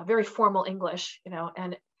 very formal English,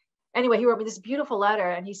 and anyway, he wrote me this beautiful letter,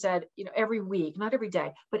 and he said, every week, not every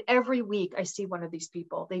day, but every week I see one of these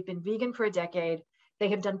people. They've been vegan for a decade. They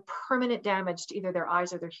have done permanent damage to either their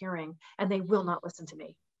eyes or their hearing, and they will not listen to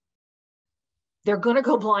me. They're going to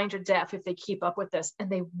go blind or deaf if they keep up with this, and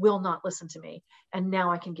they will not listen to me. And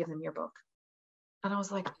now I can give them your book. And I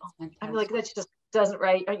was like, I'm like, that just doesn't,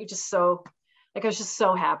 right? Aren't you just so, I was just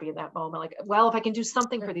so happy in that moment. Like, well, if I can do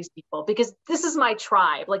something for these people, because this is my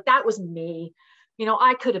tribe. Like, that was me.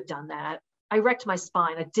 I could have done that. I wrecked my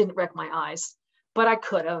spine. I didn't wreck my eyes, but I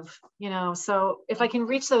could have, so if I can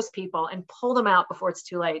reach those people and pull them out before it's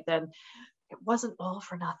too late, then it wasn't all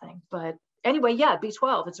for nothing. But anyway, yeah,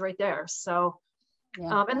 B12, it's right there. So,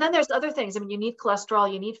 and then there's other things. I mean, you need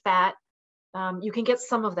cholesterol, you need fat. You can get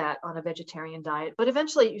some of that on a vegetarian diet, but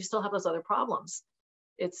eventually you still have those other problems.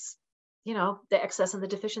 It's, the excess and the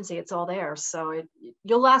deficiency, it's all there. So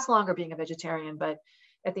you'll last longer being a vegetarian, but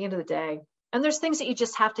at the end of the day, and there's things that you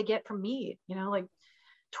just have to get from meat, like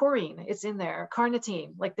taurine, it's in there,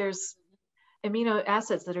 carnitine, like there's amino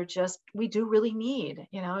acids that are just, we do really need,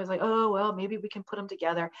 it's like, oh, well, maybe we can put them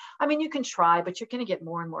together. I mean, you can try, but you're going to get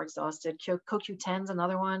more and more exhausted. CoQ10 is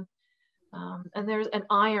another one. And there's an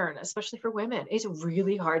iron, especially for women. It's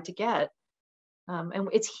really hard to get. And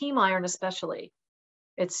it's heme iron, especially.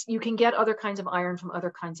 You can get other kinds of iron from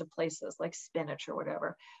other kinds of places, like spinach or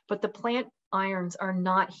whatever. But the plant irons are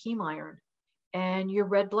not heme iron. And your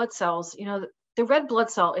red blood cells, the red blood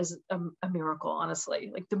cell is a miracle, honestly.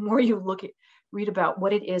 Like, the more you read about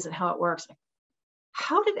what it is and how it works, like,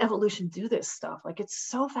 how did evolution do this stuff? Like, it's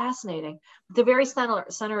so fascinating. The very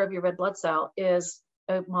center of your red blood cell is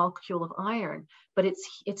a molecule of iron, but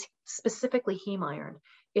it's specifically heme iron.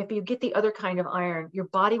 If you get the other kind of iron, your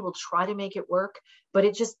body will try to make it work, but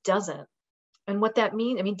it just doesn't. And what that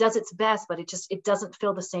means, does its best, but it doesn't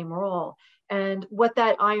fill the same role. And what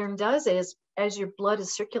that iron does is, as your blood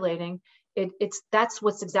is circulating, that's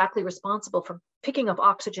what's exactly responsible for picking up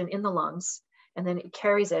oxygen in the lungs, and then it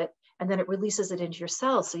carries it, and then it releases it into your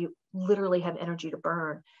cells. So you literally have energy to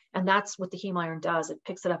burn. And that's what the heme iron does. It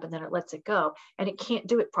picks it up and then it lets it go. And it can't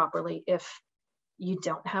do it properly if you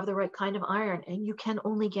don't have the right kind of iron, and you can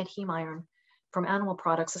only get heme iron from animal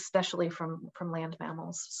products, especially from land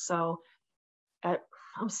mammals. So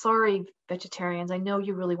I'm sorry, vegetarians. I know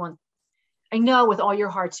you really want, I know with all your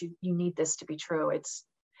hearts, you need this to be true. It's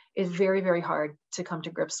very, very hard to come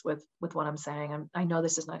to grips with what I'm saying. I know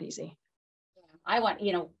this is not easy. I want,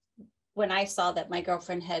 when I saw that my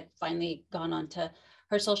girlfriend had finally gone onto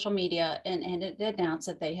her social media and it announced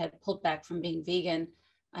that they had pulled back from being vegan,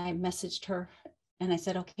 I messaged her and I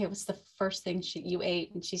said, okay, what's the first thing you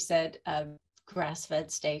ate? And she said,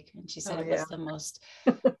 grass-fed steak. And she said was the most,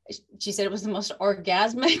 she said it was the most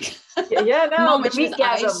orgasmic moment. The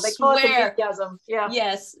meatgasm. They call it the meatgasm. Yeah.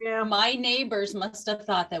 Yes. Yeah. My neighbors must have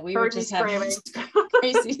thought that we were just having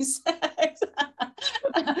crazy sex.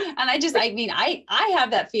 And I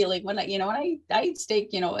have that feeling when I eat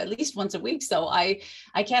steak, at least once a week. So I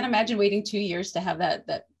can't imagine waiting 2 years to have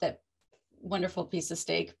that wonderful piece of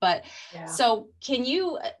steak. But so can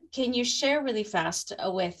you share really fast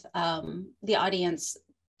with the audience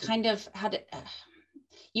kind of how to,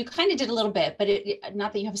 you kind of did a little bit, but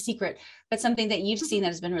not that you have a secret, but something that you've seen that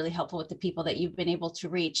has been really helpful with the people that you've been able to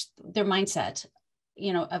reach, their mindset,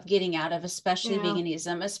 of getting out of, especially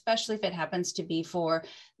veganism, especially if it happens to be for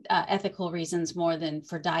ethical reasons more than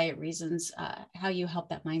for diet reasons, how you help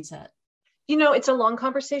that mindset. It's a long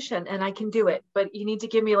conversation and I can do it, but you need to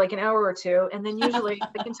give me like an hour or two, and then usually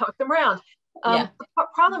I can talk them around. The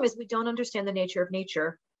problem is we don't understand the nature of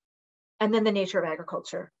nature and then the nature of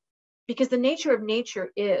agriculture, because the nature of nature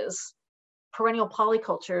is perennial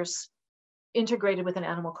polycultures integrated with an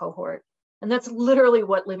animal cohort. And that's literally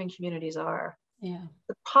what living communities are. Yeah.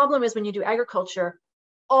 The problem is when you do agriculture,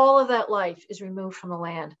 all of that life is removed from the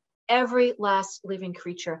land. Every last living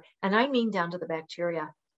creature, and I mean down to the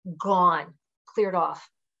bacteria, gone, cleared off.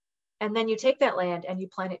 And then you take that land and you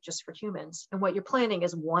plant it just for humans. And what you're planting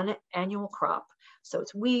is one annual crop. So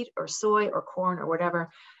it's wheat or soy or corn or whatever.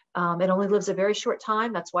 It only lives a very short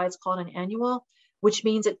time. That's why it's called an annual, which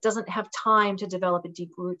means it doesn't have time to develop a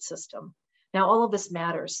deep root system. Now, all of this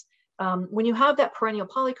matters. When you have that perennial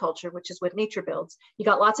polyculture, which is what nature builds, you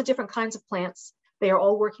got lots of different kinds of plants. They are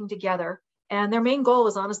all working together. And their main goal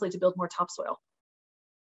is honestly to build more topsoil,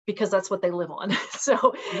 because that's what they live on.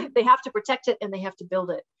 So they have to protect it and they have to build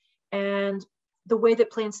it. And the way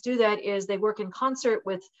that plants do that is they work in concert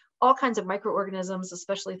with all kinds of microorganisms,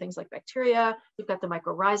 especially things like bacteria. You've got the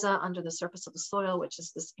mycorrhiza under the surface of the soil, which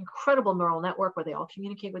is this incredible neural network where they all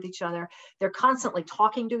communicate with each other. They're constantly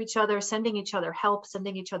talking to each other, sending each other help,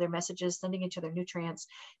 sending each other messages, sending each other nutrients.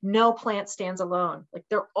 No plant stands alone. Like,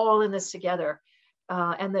 they're all in this together.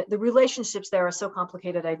 And the relationships there are so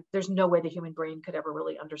complicated. There's no way the human brain could ever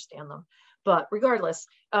really understand them. But regardless,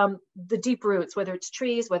 the deep roots, whether it's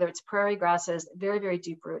trees, whether it's prairie grasses, very, very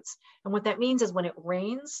deep roots. And what that means is when it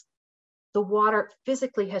rains, the water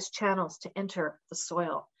physically has channels to enter the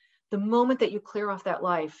soil. The moment that you clear off that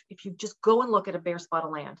life, if you just go and look at a bare spot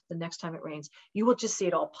of land the next time it rains, you will just see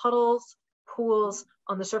it all puddles, pools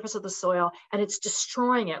on the surface of the soil, and it's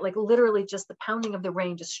destroying it. Like, literally just the pounding of the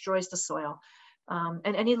rain destroys the soil.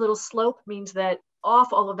 And any little slope means that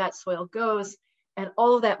off all of that soil goes, and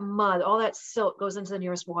all of that mud, all that silt goes into the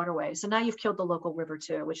nearest waterway. So now you've killed the local river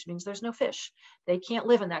too, which means there's no fish. They can't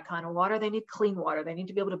live in that kind of water. They need clean water. They need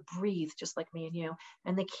to be able to breathe just like me and you,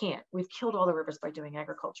 and they can't. We've killed all the rivers by doing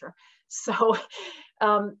agriculture. So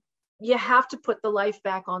you have to put the life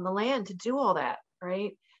back on the land to do all that,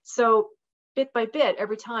 right? So bit by bit,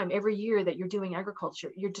 every time, every year that you're doing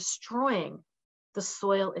agriculture, you're destroying the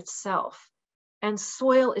soil itself. And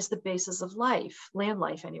soil is the basis of life, land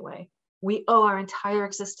life anyway. We owe our entire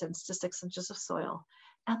existence to 6 inches of soil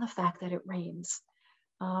and the fact that it rains.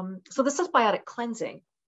 So this is biotic cleansing.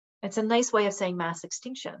 It's a nice way of saying mass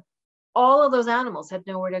extinction. All of those animals had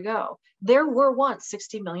nowhere to go. There were once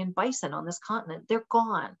 60 million bison on this continent. They're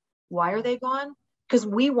gone. Why are they gone? Because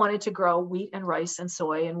we wanted to grow wheat and rice and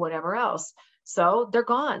soy and whatever else. So they're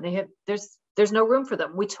gone. There's no room for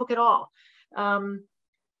them. We took it all.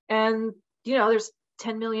 And there's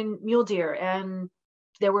 10 million mule deer, and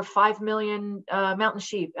there were 5 million mountain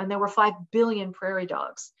sheep, and there were 5 billion prairie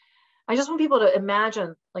dogs. I just want people to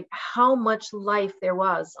imagine like how much life there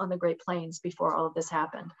was on the Great Plains before all of this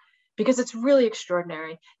happened, because it's really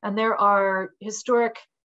extraordinary. And there are historic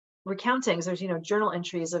recountings. There's, journal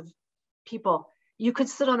entries of people. You could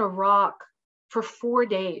sit on a rock for 4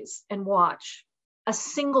 days and watch a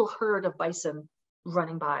single herd of bison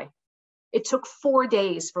running by. It took 4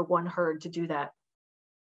 days for one herd to do that.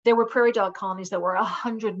 There were prairie dog colonies that were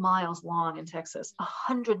 100 miles long in Texas,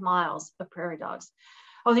 100 miles of prairie dogs.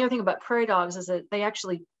 Oh, the other thing about prairie dogs is that they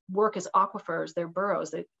actually work as aquifers, they're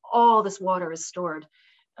burrows, all this water is stored.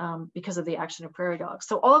 because of the action of prairie dogs.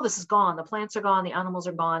 So all of this is gone. The plants are gone. The animals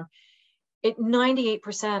are gone.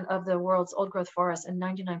 98% of the world's old growth forests and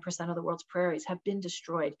 99% of the world's prairies have been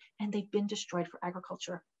destroyed, and they've been destroyed for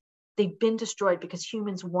agriculture. They've been destroyed because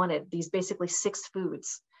humans wanted these basically 6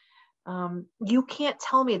 foods. You can't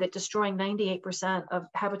tell me that destroying 98% of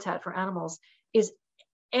habitat for animals is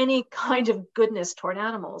any kind of goodness toward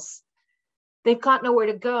animals. They've got nowhere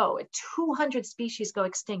to go. 200 species go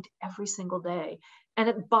extinct every single day. And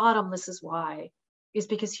at bottom, this is why, is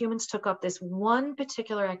because humans took up this one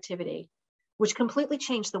particular activity, which completely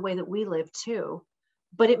changed the way that we live too.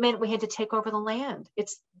 But it meant we had to take over the land.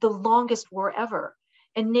 It's the longest war ever.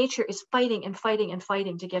 And nature is fighting and fighting and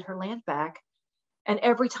fighting to get her land back. And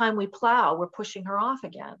every time we plow, we're pushing her off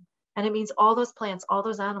again. And it means all those plants, all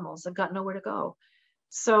those animals have got nowhere to go.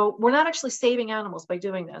 So we're not actually saving animals by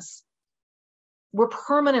doing this. We're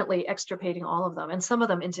permanently extirpating all of them, and some of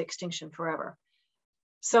them into extinction forever.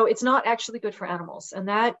 So it's not actually good for animals. And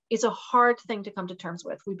that is a hard thing to come to terms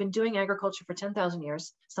with. We've been doing agriculture for 10,000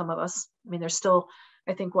 years, some of us. I mean, there's still,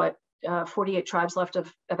 I think, 48 tribes left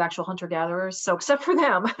of actual hunter-gatherers. So except for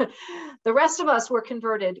them, the rest of us were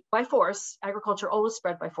converted by force. Agriculture always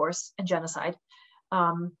spread by force and genocide.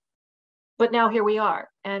 But now here we are.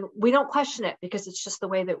 And we don't question it because it's just the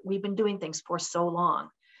way that we've been doing things for so long.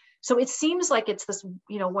 So it seems like it's this,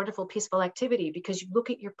 wonderful, peaceful activity because you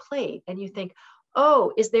look at your plate and you think,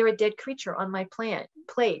 oh, is there a dead creature on my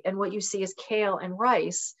plate? And what you see is kale and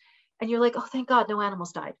rice. And you're like, oh, thank God, no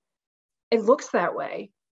animals died. It looks that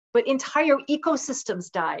way, but entire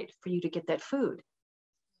ecosystems died for you to get that food.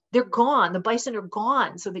 They're gone. The bison are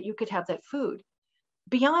gone so that you could have that food.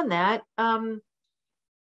 Beyond that,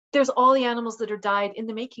 there's all the animals that are died in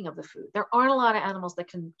the making of the food. There aren't a lot of animals that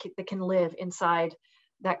can live inside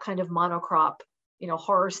that kind of monocrop,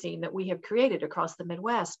 horror scene that we have created across the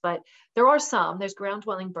Midwest. But there are some. There's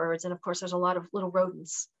ground-dwelling birds, and of course, there's a lot of little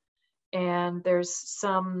rodents, and there's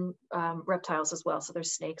some reptiles as well. So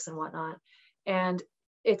there's snakes and whatnot. And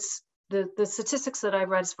it's the statistics that I've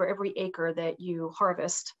read is for every acre that you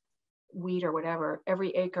harvest wheat or whatever,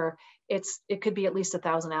 every acre, it could be at least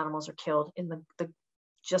 1,000 animals are killed in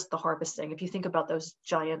just the harvesting. If you think about those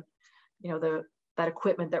giant, that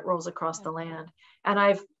equipment that rolls across the land. And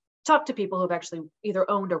I've talked to people who've actually either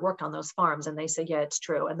owned or worked on those farms, and they say, yeah, it's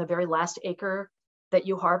true. And the very last acre that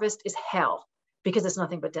you harvest is hell because it's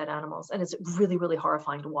nothing but dead animals. And it's really, really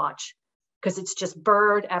horrifying to watch because it's just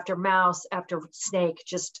bird after mouse after snake,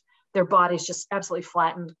 just their bodies just absolutely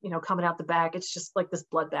flattened, coming out the back. It's just like this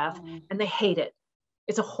bloodbath, and they hate it.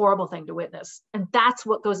 It's a horrible thing to witness. And that's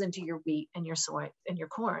what goes into your wheat and your soy and your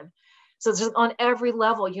corn. So it's just on every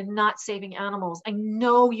level, you're not saving animals. I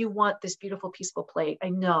know you want this beautiful, peaceful plate. I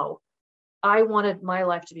know. I wanted my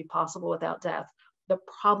life to be possible without death. The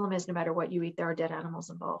problem is no matter what you eat, there are dead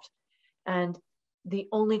animals involved. And the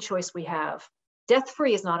only choice we have,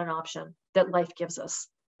 death-free is not an option that life gives us.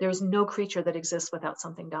 There is no creature that exists without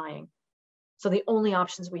something dying. So the only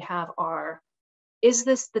options we have are, is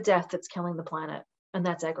this the death that's killing the planet? And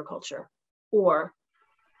that's agriculture. Or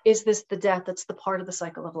is this the death that's the part of the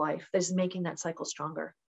cycle of life that is making that cycle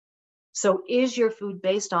stronger? So is your food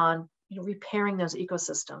based on repairing those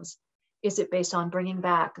ecosystems? Is it based on bringing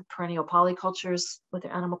back perennial polycultures with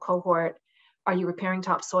the animal cohort? Are you repairing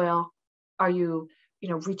topsoil? Are you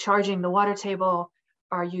recharging the water table?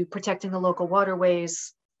 Are you protecting the local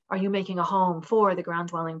waterways? Are you making a home for the ground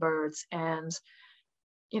dwelling birds and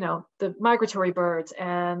the migratory birds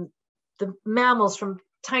and the mammals from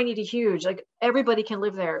tiny to huge? Like everybody can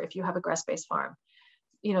live there if you have a grass-based farm.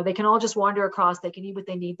 They can all just wander across, they can eat what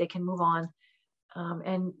they need, they can move on.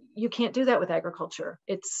 And you can't do that with agriculture.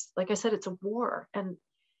 It's, like I said, it's a war, and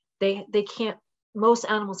they can't, most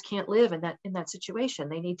animals can't live in that situation.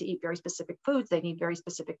 They need to eat very specific foods. They need very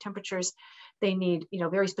specific temperatures. They need,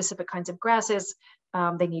 very specific kinds of grasses.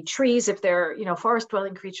 They need trees if they're, forest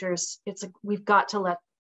dwelling creatures. It's like, we've got to let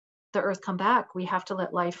the earth come back. We have to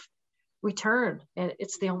let life return, and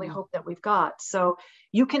it's the only hope that we've got. So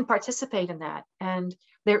you can participate in that. And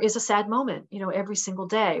there is a sad moment, every single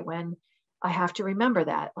day when I have to remember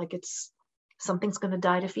that, like something's going to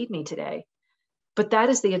die to feed me today. But that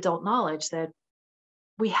is the adult knowledge that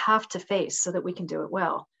we have to face so that we can do it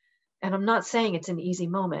well. And I'm not saying it's an easy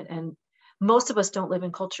moment. And most of us don't live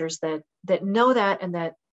in cultures that know that and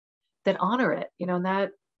that honor it, and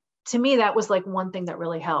that, to me, that was like one thing that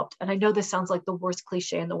really helped. And I know this sounds like the worst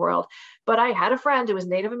cliche in the world, but I had a friend who was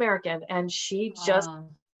Native American, and she just,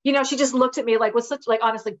 she just looked at me like with such, like,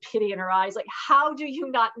 honestly, pity in her eyes. Like, how do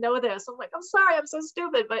you not know this? I'm like, I'm sorry, I'm so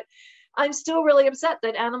stupid, but I'm still really upset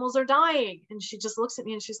that animals are dying. And she just looks at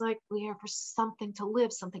me and she's like, Lierre, for something to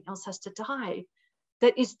live, something else has to die.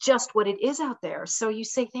 that is just what it is out there. So you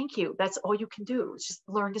say thank you. That's all you can do. It's just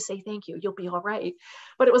learn to say thank you. You'll be all right.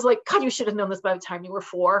 But it was like, God, you should have known this by the time you were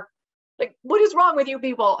 4. Like, what is wrong with you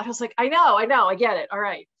people? I was like, I know, I get it. All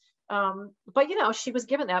right. But you know, she was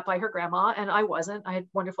given that by her grandma, and I wasn't. I had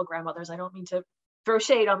wonderful grandmothers. I don't mean to throw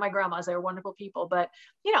shade on my grandmas. They were wonderful people, but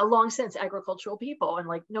you know, long since agricultural people, and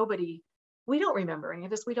like nobody, we don't remember any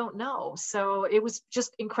of this. We don't know. So it was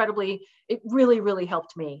just incredibly, it really, really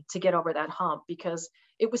helped me to get over that hump, because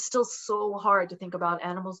it was still so hard to think about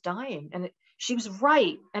animals dying. And she was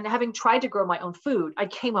right. And having tried to grow my own food, I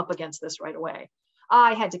came up against this right away.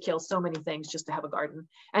 I had to kill so many things just to have a garden.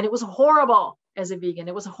 And it was horrible as a vegan.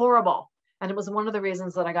 It was horrible. And it was one of the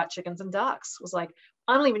reasons that I got chickens and ducks. Was like,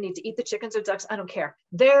 I don't even need to eat the chickens or ducks. I don't care.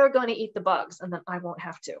 They're going to eat the bugs. And then I won't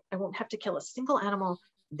have to. I won't have to kill a single animal.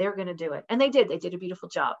 They're going to do it. And they did. They did a beautiful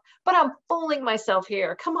job. But I'm fooling myself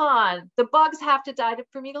here. Come on. The bugs have to die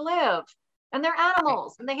for me to live. And they're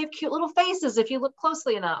animals. And they have cute little faces if you look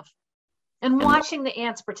closely enough. And watching the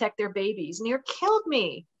ants protect their babies near killed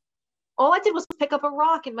me. All I did was pick up a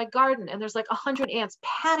rock in my garden, and there's like 100 ants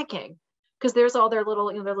panicking because there's all their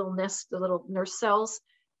little, you know, their little nest, the little nurse cells.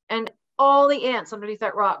 And all the ants underneath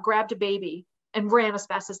that rock grabbed a baby and ran as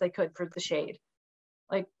fast as they could for the shade.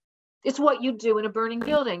 Like, it's what you do in a burning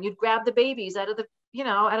building. You'd grab the babies out of the, you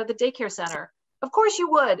know, out of the daycare center. Of course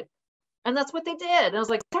you would. And that's what they did. And I was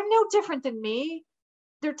like, they're no different than me.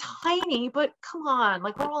 They're tiny, but come on,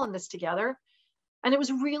 like, we're all in this together. And it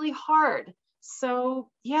was really hard. So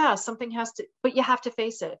yeah, something has to, but you have to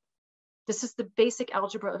face it. This is the basic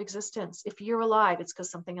algebra of existence. If you're alive, it's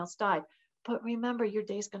because something else died. But remember, your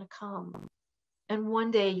day's going to come. And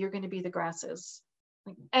one day you're going to be the grasses.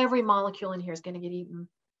 Like, every molecule in here is going to get eaten.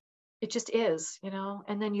 It just is, you know,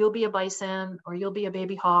 and then you'll be a bison, or you'll be a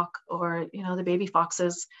baby hawk, or, you know, the baby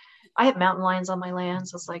foxes. I have mountain lions on my land.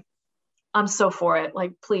 So it's like, I'm so for it.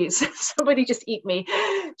 Like, please, somebody just eat me.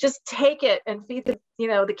 Just take it and feed the, you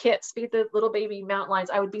know, the kits, feed the little baby mountain lions.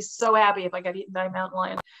 I would be so happy if I got eaten by a mountain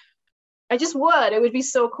lion. I just would. It would be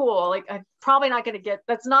so cool. Like, I'm probably not going to get,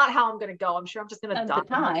 that's not how I'm going to go. I'm sure I'm just going to die. At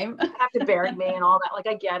the time. Have to bury me and all that. Like,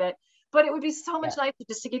 I get it. But it would be so much nicer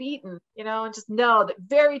just to get eaten, you know, and just know that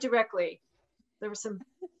very directly there was some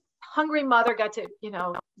hungry mother got to, you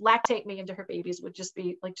know, lactate me into her babies. Would just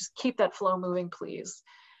be like, just keep that flow moving, please.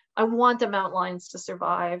 I want the mountain lions to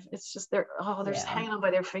survive. It's just they're just hanging on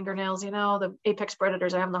by their fingernails, you know. The apex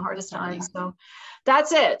predators are having the hardest time. So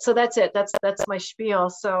that's it. That's my spiel.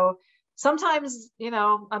 So sometimes, you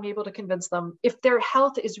know, I'm able to convince them, if their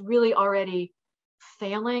health is really already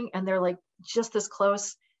failing and they're like just this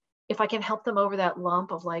close, if I can help them over that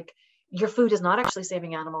lump of like, your food is not actually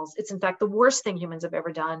saving animals. It's in fact the worst thing humans have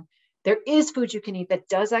ever done. There is food you can eat that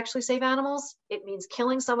does actually save animals. It means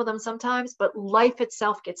killing some of them sometimes, but life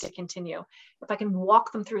itself gets to continue. If I can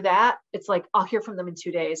walk them through that, it's like, I'll hear from them in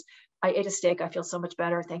 2 days. I ate a steak. I feel so much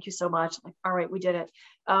better. Thank you so much. Like, all right, we did it.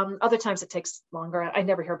 Other times it takes longer. I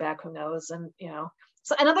never hear back. Who knows? And, you know,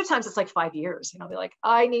 so, and other times it's like 5 years, you know, I'll be like,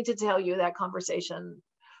 I need to tell you that conversation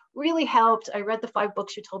really helped. I read the 5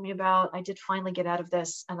 books you told me about. I did finally get out of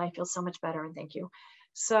this, and I feel so much better. And thank you.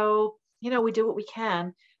 So, you know, we do what we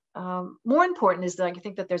can. More important is that I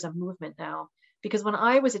think that there's a movement now, because when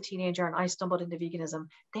I was a teenager and I stumbled into veganism,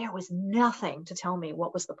 there was nothing to tell me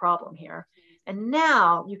what was the problem here. And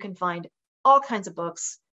now you can find all kinds of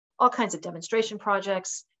books, all kinds of demonstration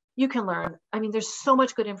projects. You can learn. I mean, there's so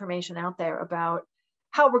much good information out there about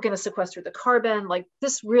how we're going to sequester the carbon. Like,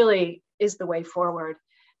 this really is the way forward.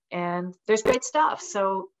 And there's great stuff.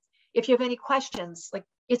 So if you have any questions, like,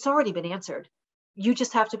 it's already been answered. You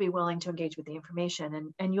just have to be willing to engage with the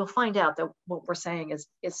information, and you'll find out that what we're saying is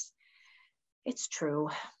it's true.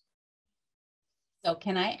 So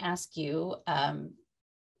can I ask you,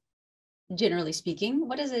 generally speaking,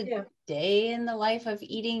 what does a day in the life of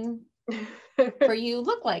eating for you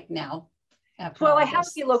look like now? Well, I have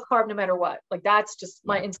to be low carb no matter what. Like, that's just,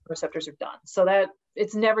 my insulin receptors are done. So that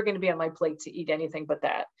it's never going to be on my plate to eat anything but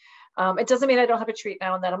that. It doesn't mean I don't have a treat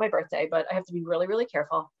now and then on my birthday, but I have to be really, really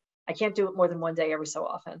careful. I can't do it more than one day every so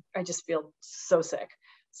often. I just feel so sick.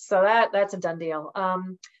 So that's a done deal.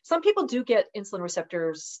 Some people do get insulin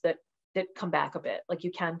receptors that come back a bit. Like,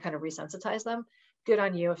 you can kind of resensitize them. Good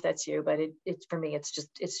on you if that's you, but it's for me, it's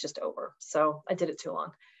just over. So I did it too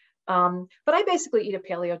long. But I basically eat a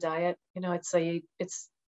paleo diet. You know, it's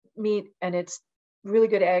meat and it's really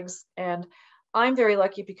good eggs. And I'm very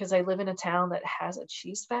lucky because I live in a town that has a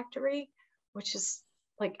cheese factory, which is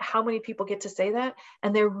like, how many people get to say that?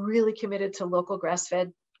 And they're really committed to local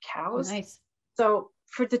grass-fed cows. Nice. So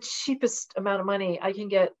for the cheapest amount of money, I can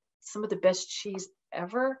get some of the best cheese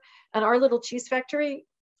ever. And our little cheese factory,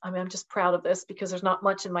 I'm just proud of this because there's not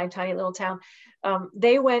much in my tiny little town.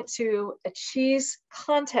 They went to a cheese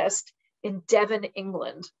contest in Devon,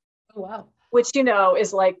 England. Oh, wow. Which, you know,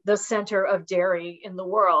 is like the center of dairy in the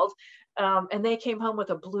world. And they came home with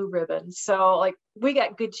a blue ribbon. So like we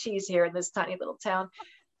got good cheese here in this tiny little town.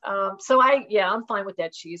 So I'm fine with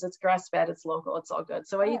that cheese. It's grass fed, it's local, it's all good.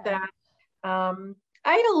 So I eat that.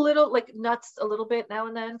 I eat a little like nuts a little bit now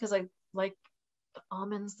and then because I like the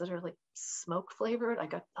almonds that are like smoke flavored. I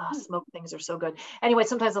got smoked things are so good. Anyway,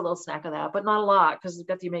 sometimes a little snack of that, but not a lot because we've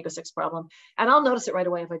got the omega-6 problem. And I'll notice it right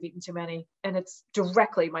away if I've eaten too many. And it's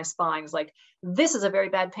directly my spine's like, this is a very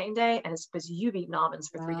bad pain day. And it's because you've eaten almonds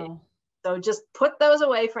for 3 days. So just put those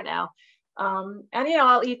away for now. And you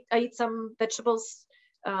know, I eat some vegetables,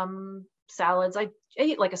 salads. I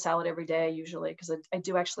eat like a salad every day usually because I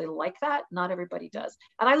do actually like that. Not everybody does.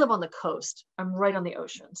 And I live on the coast. I'm right on the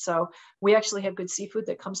ocean. So we actually have good seafood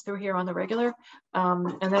that comes through here on the regular.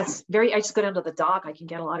 And that's I just go down to the dock. I can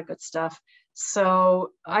get a lot of good stuff.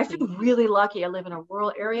 So I feel really lucky. I live in a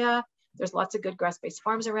rural area. There's lots of good grass-based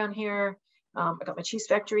farms around here. I got my cheese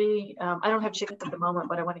factory. I don't have chickens at the moment,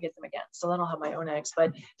 but I want to get them again. So then I'll have my own eggs.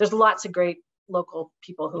 But there's lots of great local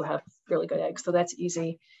people who have really good eggs. So that's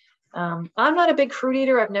easy. I'm not a big fruit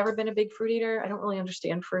eater. I've never been a big fruit eater. I don't really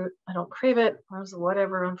understand fruit. I don't crave it or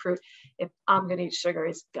whatever on fruit. If I'm going to eat sugar,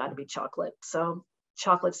 it's got to be chocolate. So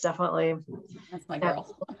chocolate's definitely, that's my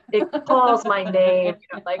girl. It calls my name,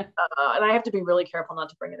 you know, like, and I have to be really careful not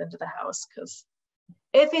to bring it into the house because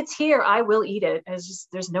if it's here, I will eat it.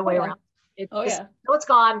 There's no way around it. It's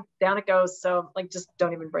gone, down it goes. So like, just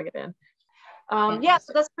don't even bring it in.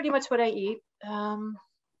 So that's pretty much what I eat.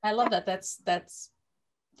 I love that.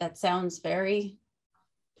 That sounds very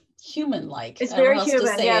human-like. It's very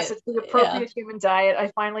human. Yes, it's the appropriate human diet. I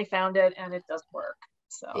finally found it and it does work.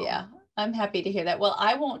 So yeah, I'm happy to hear that. Well,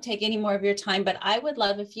 I won't take any more of your time, but I would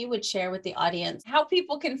love if you would share with the audience how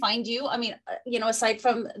people can find you. I mean, you know, aside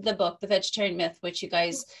from the book, The Vegetarian Myth, which you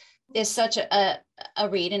guys is such a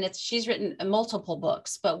read, and she's written multiple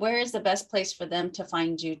books, but where is the best place for them to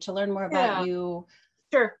find you, to learn more about you?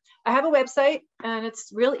 Sure. I have a website and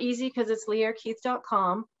it's real easy because it's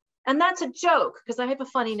lierrekeith.com. And that's a joke because I have a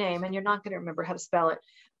funny name and you're not going to remember how to spell it.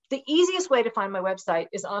 The easiest way to find my website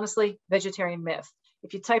is honestly Vegetarian Myth.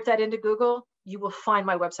 If you type that into Google, you will find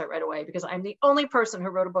my website right away because I'm the only person who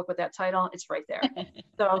wrote a book with that title. It's right there.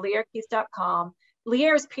 So lierrekeith.com.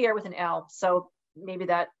 Lierre is Pierre with an L. So maybe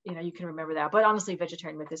that, you know, you can remember that. But honestly,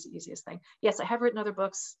 Vegetarian Myth is the easiest thing. Yes, I have written other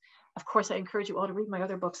books. Of course, I encourage you all to read my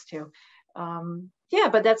other books too.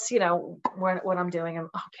 But that's, you know, what I'm doing.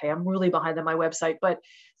 I'm really behind on my website, but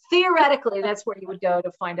theoretically, that's where you would go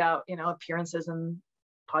to find out, you know, appearances and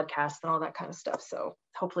podcasts and all that kind of stuff. So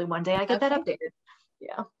hopefully one day I get that updated.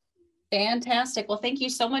 Yeah. Fantastic. Well, thank you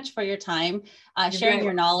so much for your time, sharing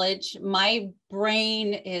your knowledge. My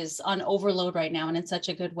brain is on overload right now and in such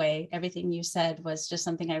a good way. Everything you said was just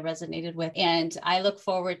something I resonated with. And I look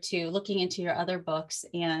forward to looking into your other books.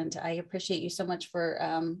 And I appreciate you so much for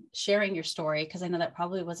sharing your story, because I know that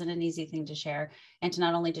probably wasn't an easy thing to share, and to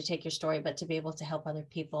not only to take your story, but to be able to help other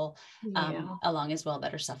people along as well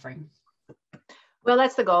that are suffering. Well,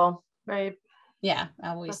 that's the goal, right? Yeah,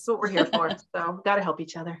 always. That's what we're here for. So got to help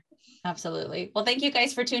each other. Absolutely. Well, thank you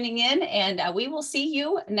guys for tuning in, and we will see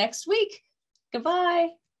you next week. Goodbye.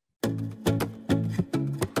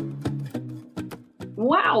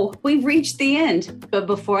 Wow, we've reached the end. But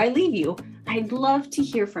before I leave you, I'd love to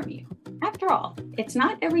hear from you. After all, it's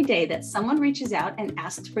not every day that someone reaches out and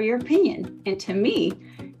asks for your opinion. And to me,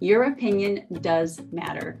 your opinion does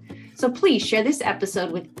matter. So please share this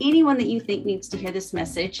episode with anyone that you think needs to hear this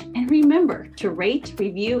message. And remember to rate,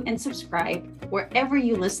 review, and subscribe wherever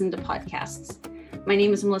you listen to podcasts. My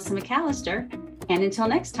name is Melissa McAllister. And until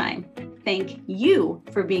next time, thank you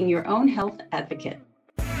for being your own health advocate.